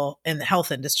people in the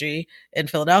health industry in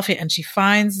Philadelphia. And she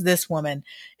finds this woman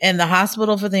in the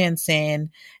hospital for the insane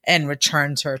and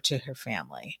returns her to her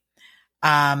family.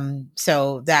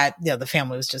 So that, the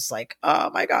family was just like, oh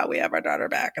my God, we have our daughter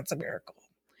back. It's a miracle.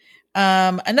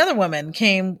 Another woman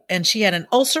came and she had an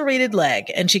ulcerated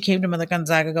leg and she came to Mother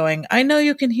Gonzaga going, I know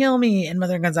you can heal me. And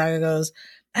Mother Gonzaga goes,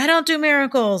 I don't do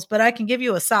miracles, but I can give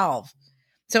you a salve.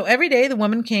 So every day the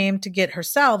woman came to get her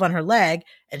salve on her leg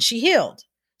and she healed.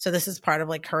 So this is part of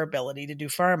like her ability to do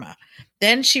pharma.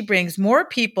 Then she brings more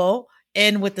people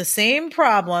in with the same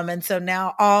problem. And so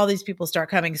now all these people start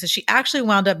coming. So she actually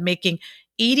wound up making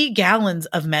 80 gallons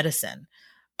of medicine,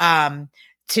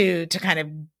 to kind of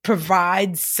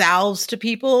provide salves to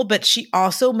people. But she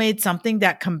also made something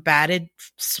that combated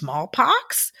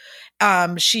smallpox.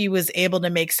 She was able to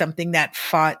make something that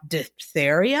fought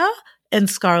diphtheria and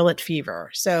scarlet fever.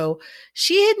 So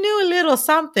she knew a little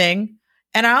something.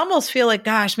 And I almost feel like,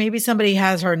 gosh, maybe somebody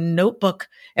has her notebook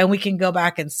and we can go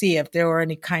back and see if there were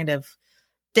any kind of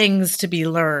things to be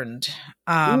learned.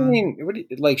 I mean,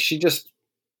 like she just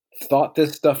thought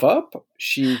this stuff up?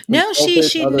 She knew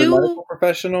medical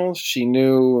professionals. She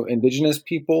knew indigenous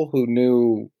people who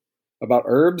knew about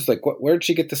herbs. Like, where did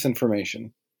she get this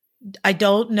information? I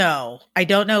don't know,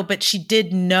 but she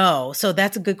did know. So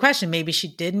that's a good question. Maybe she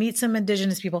did meet some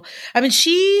indigenous people. I mean,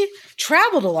 she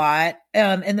traveled a lot.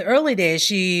 In the early days,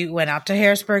 she went out to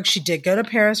Harrisburg. She did go to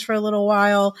Paris for a little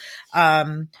while.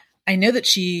 I know that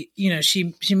she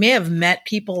may have met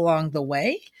people along the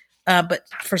way, but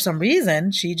for some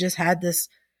reason, she just had this.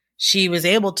 She was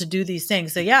able to do these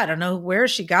things. So yeah, I don't know where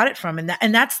she got it from,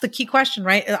 and that's the key question,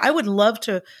 right? I would love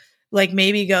to, like,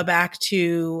 maybe go back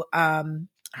to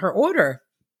her order,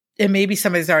 and maybe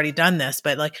somebody's already done this,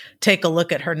 but like take a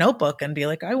look at her notebook and be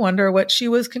like, I wonder what she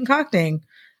was concocting,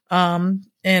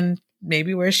 and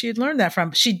maybe where she had learned that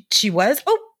from. She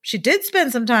did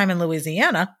spend some time in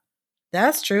Louisiana.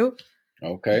 That's true.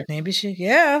 Okay. Maybe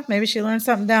she learned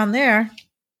something down there.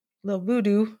 A little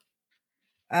voodoo.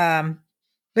 But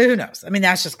who knows? I mean,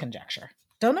 that's just conjecture.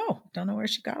 Don't know where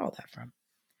she got all that from.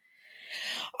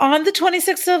 On the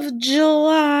 26th of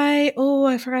July,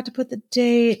 I forgot to put the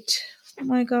date. Oh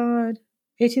my God.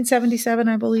 1877,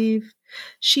 I believe.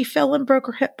 She fell and broke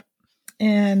her hip.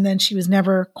 And then she was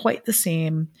never quite the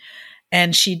same.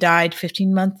 And she died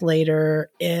 15 months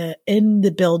later in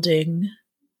the building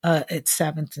at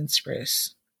 7th and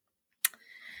Spruce.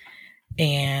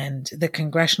 And the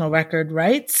Congressional Record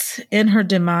writes, in her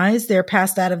demise, there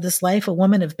passed out of this life a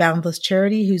woman of boundless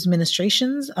charity whose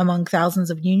ministrations among thousands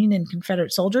of Union and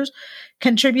Confederate soldiers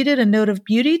contributed a note of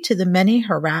beauty to the many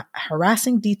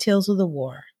harassing details of the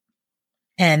war.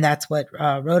 And that's what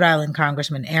Rhode Island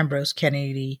Congressman Ambrose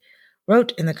Kennedy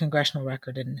wrote in the Congressional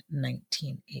Record in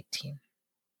 1918.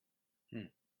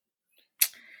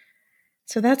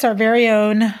 So that's our very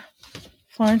own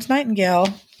Florence Nightingale.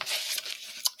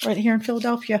 Right here in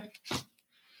Philadelphia.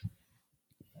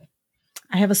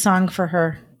 I have a song for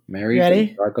her. Mary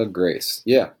ready? Gonzaga Grace.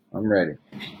 Yeah, I'm ready.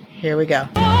 Here we go.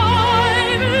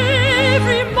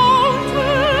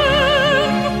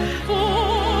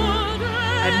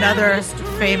 Another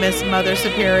famous Mother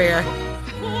Superior.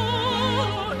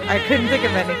 I couldn't think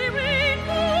of any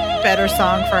better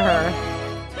song for her.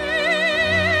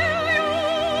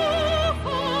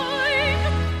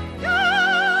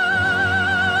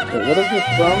 What is this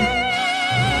from?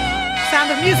 Sound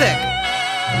of Music.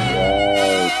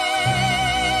 Wow.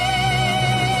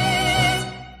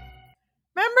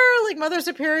 Remember, like, Mother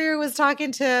Superior was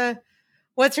talking to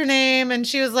what's her name, and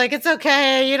she was like, "It's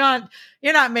okay. You're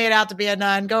not made out to be a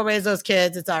nun. Go raise those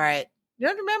kids. It's all right." You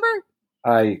don't remember?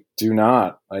 I do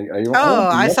not.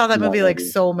 I saw that movie like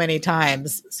so many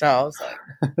times. So I was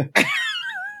like,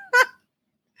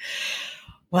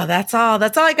 well, that's all.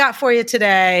 That's all I got for you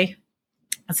today.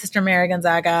 Sister Mary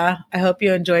Gonzaga. I hope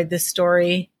you enjoyed this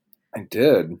story. I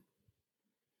did.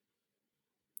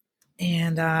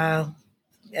 And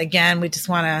again, we just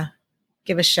want to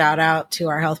give a shout out to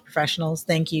our health professionals.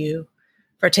 Thank you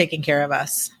for taking care of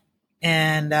us.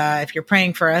 And if you're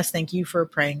praying for us, thank you for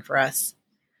praying for us.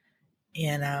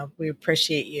 And we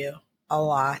appreciate you a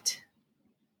lot.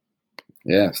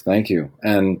 Yes, thank you.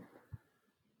 And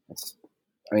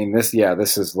this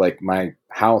is like my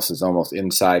house is almost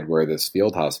inside where this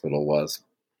field hospital was.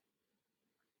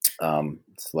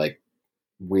 It's like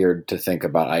weird to think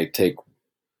about.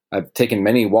 I've taken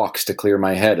many walks to clear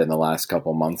my head in the last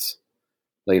couple months,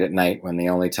 late at night when the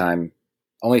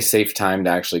only safe time to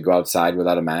actually go outside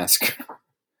without a mask.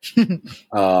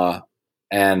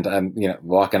 And I'm,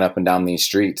 walking up and down these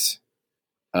streets,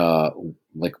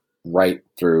 like right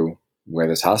through where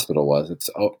this hospital was.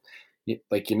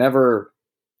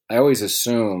 I always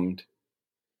assumed,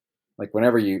 like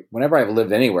whenever I've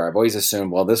lived anywhere, I've always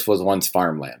assumed, well, this was once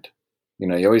farmland.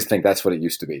 You always think that's what it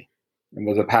used to be. It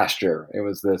was a pasture. It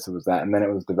was this, it was that. And then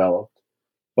it was developed.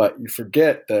 But you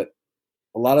forget that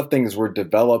a lot of things were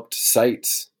developed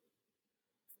sites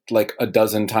like a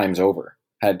dozen times over,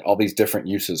 had all these different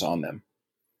uses on them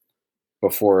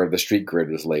before the street grid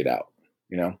was laid out,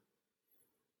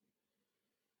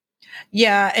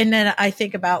 Yeah. And then I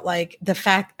think about like the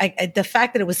fact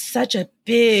that it was such a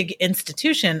big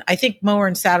institution. I think Mower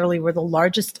and Satterley were the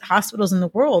largest hospitals in the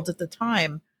world at the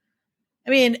time. I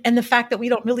mean, and the fact that we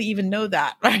don't really even know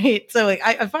that, right? So like,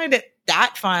 I find it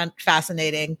that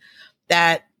fascinating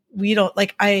that we don't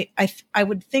like. I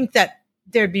would think that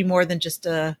there'd be more than just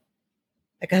a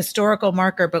historical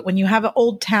marker, but when you have an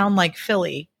old town like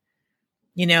Philly,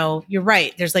 you're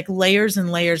right. There's like layers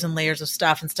and layers and layers of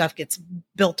stuff, and stuff gets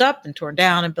built up and torn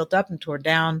down and built up and torn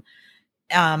down.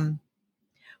 What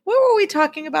were we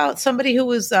talking about? Somebody who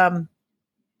was the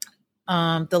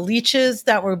leeches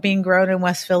that were being grown in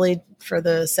West Philly for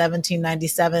the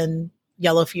 1797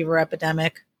 yellow fever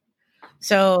epidemic.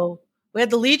 So we had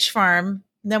the leech farm,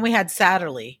 and then we had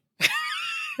Satterley.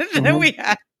 And then we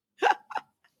had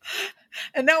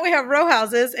and now we have row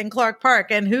houses in Clark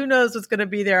Park, and who knows what's going to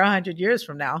be there 100 years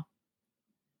from now.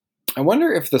 I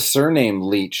wonder if the surname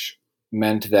Leach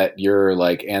meant that your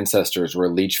like ancestors were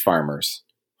leech farmers.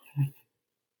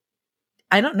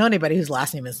 I don't know anybody whose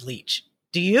last name is Leach.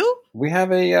 Do you? We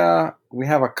have a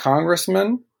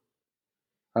congressman,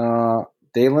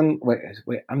 Dalen. Wait.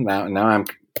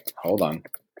 Hold on.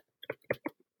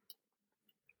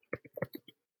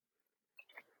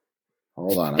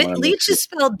 But Leach is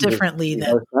spelled differently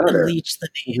than Leach, the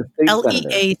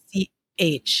name.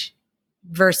 Leach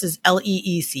versus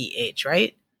Leech,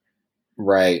 right?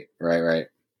 Right.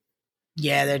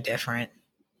 Yeah, they're different.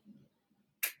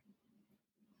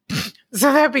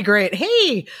 So that'd be great.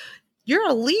 Hey, you're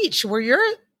a leech.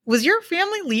 Was your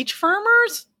family leech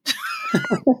farmers?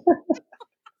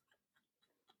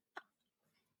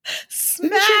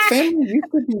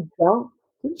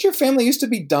 Didn't your family used to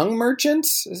be dung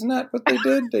merchants? Isn't that what they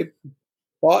did? They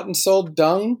bought and sold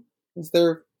dung as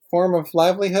their form of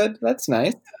livelihood. That's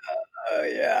nice. Oh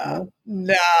yeah.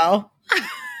 No.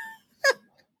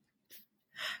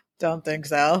 Don't think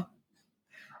so.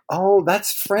 Oh,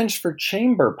 that's French for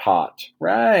chamber pot.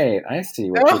 Right. I see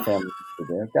what your family used to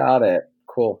do. Got it.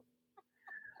 Cool.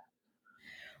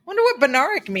 Wonder what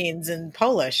Benarek means in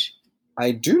Polish.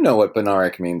 I do know what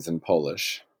Benarek means in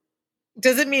Polish.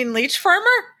 Does it mean leech farmer?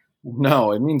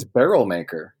 No, it means barrel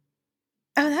maker.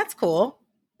 Oh, that's cool.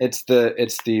 It's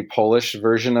the Polish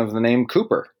version of the name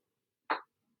Cooper.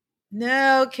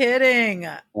 No kidding.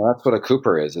 Well, that's what a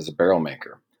Cooper is a barrel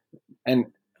maker. And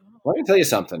let me tell you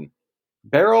something.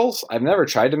 Barrels, I've never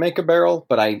tried to make a barrel,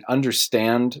 but I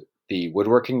understand the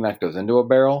woodworking that goes into a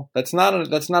barrel. That's not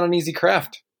an easy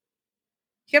craft.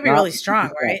 You gotta be really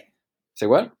strong, right? Say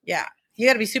what? Yeah. You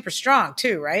gotta be super strong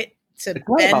too, right? To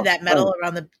bend that metal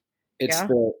around the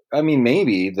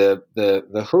maybe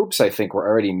the hoops I think were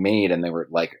already made and they were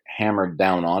like hammered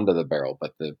down onto the barrel,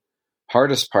 but the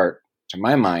hardest part to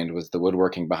my mind was the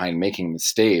woodworking behind making the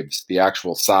staves. The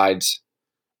actual sides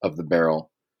of the barrel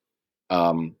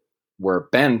were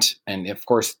bent, and of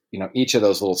course, each of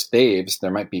those little staves,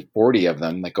 there might be 40 of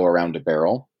them that go around a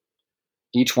barrel.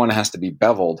 Each one has to be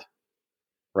beveled,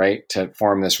 right, to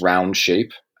form this round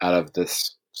shape out of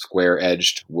this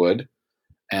square-edged wood.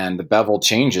 And the bevel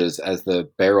changes as the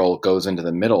barrel goes into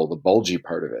the middle, the bulgy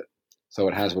part of it. So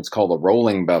it has what's called a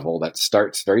rolling bevel that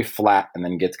starts very flat and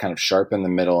then gets kind of sharp in the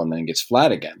middle and then gets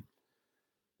flat again.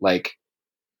 Like,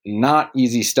 not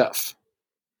easy stuff.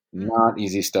 Not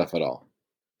easy stuff at all.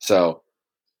 So,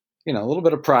 a little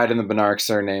bit of pride in the Benarek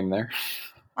surname there.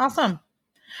 Awesome.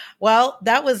 Well,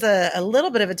 that was a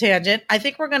little bit of a tangent. I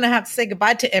think we're going to have to say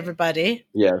goodbye to everybody.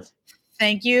 Yes.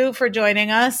 Thank you for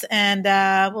joining us, and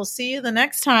we'll see you the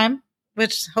next time,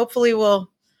 which hopefully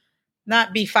will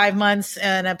not be 5 months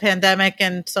and a pandemic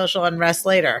and social unrest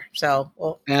later. So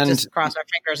we'll just cross our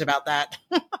fingers about that.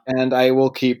 And I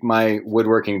will keep my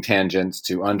woodworking tangents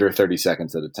to under 30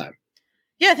 seconds at a time.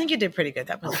 Yeah, I think you did pretty good.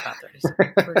 That was about 30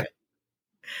 seconds. We're good.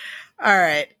 All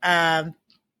right.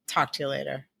 Talk to you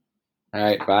later. All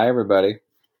right. Bye, everybody.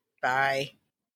 Bye.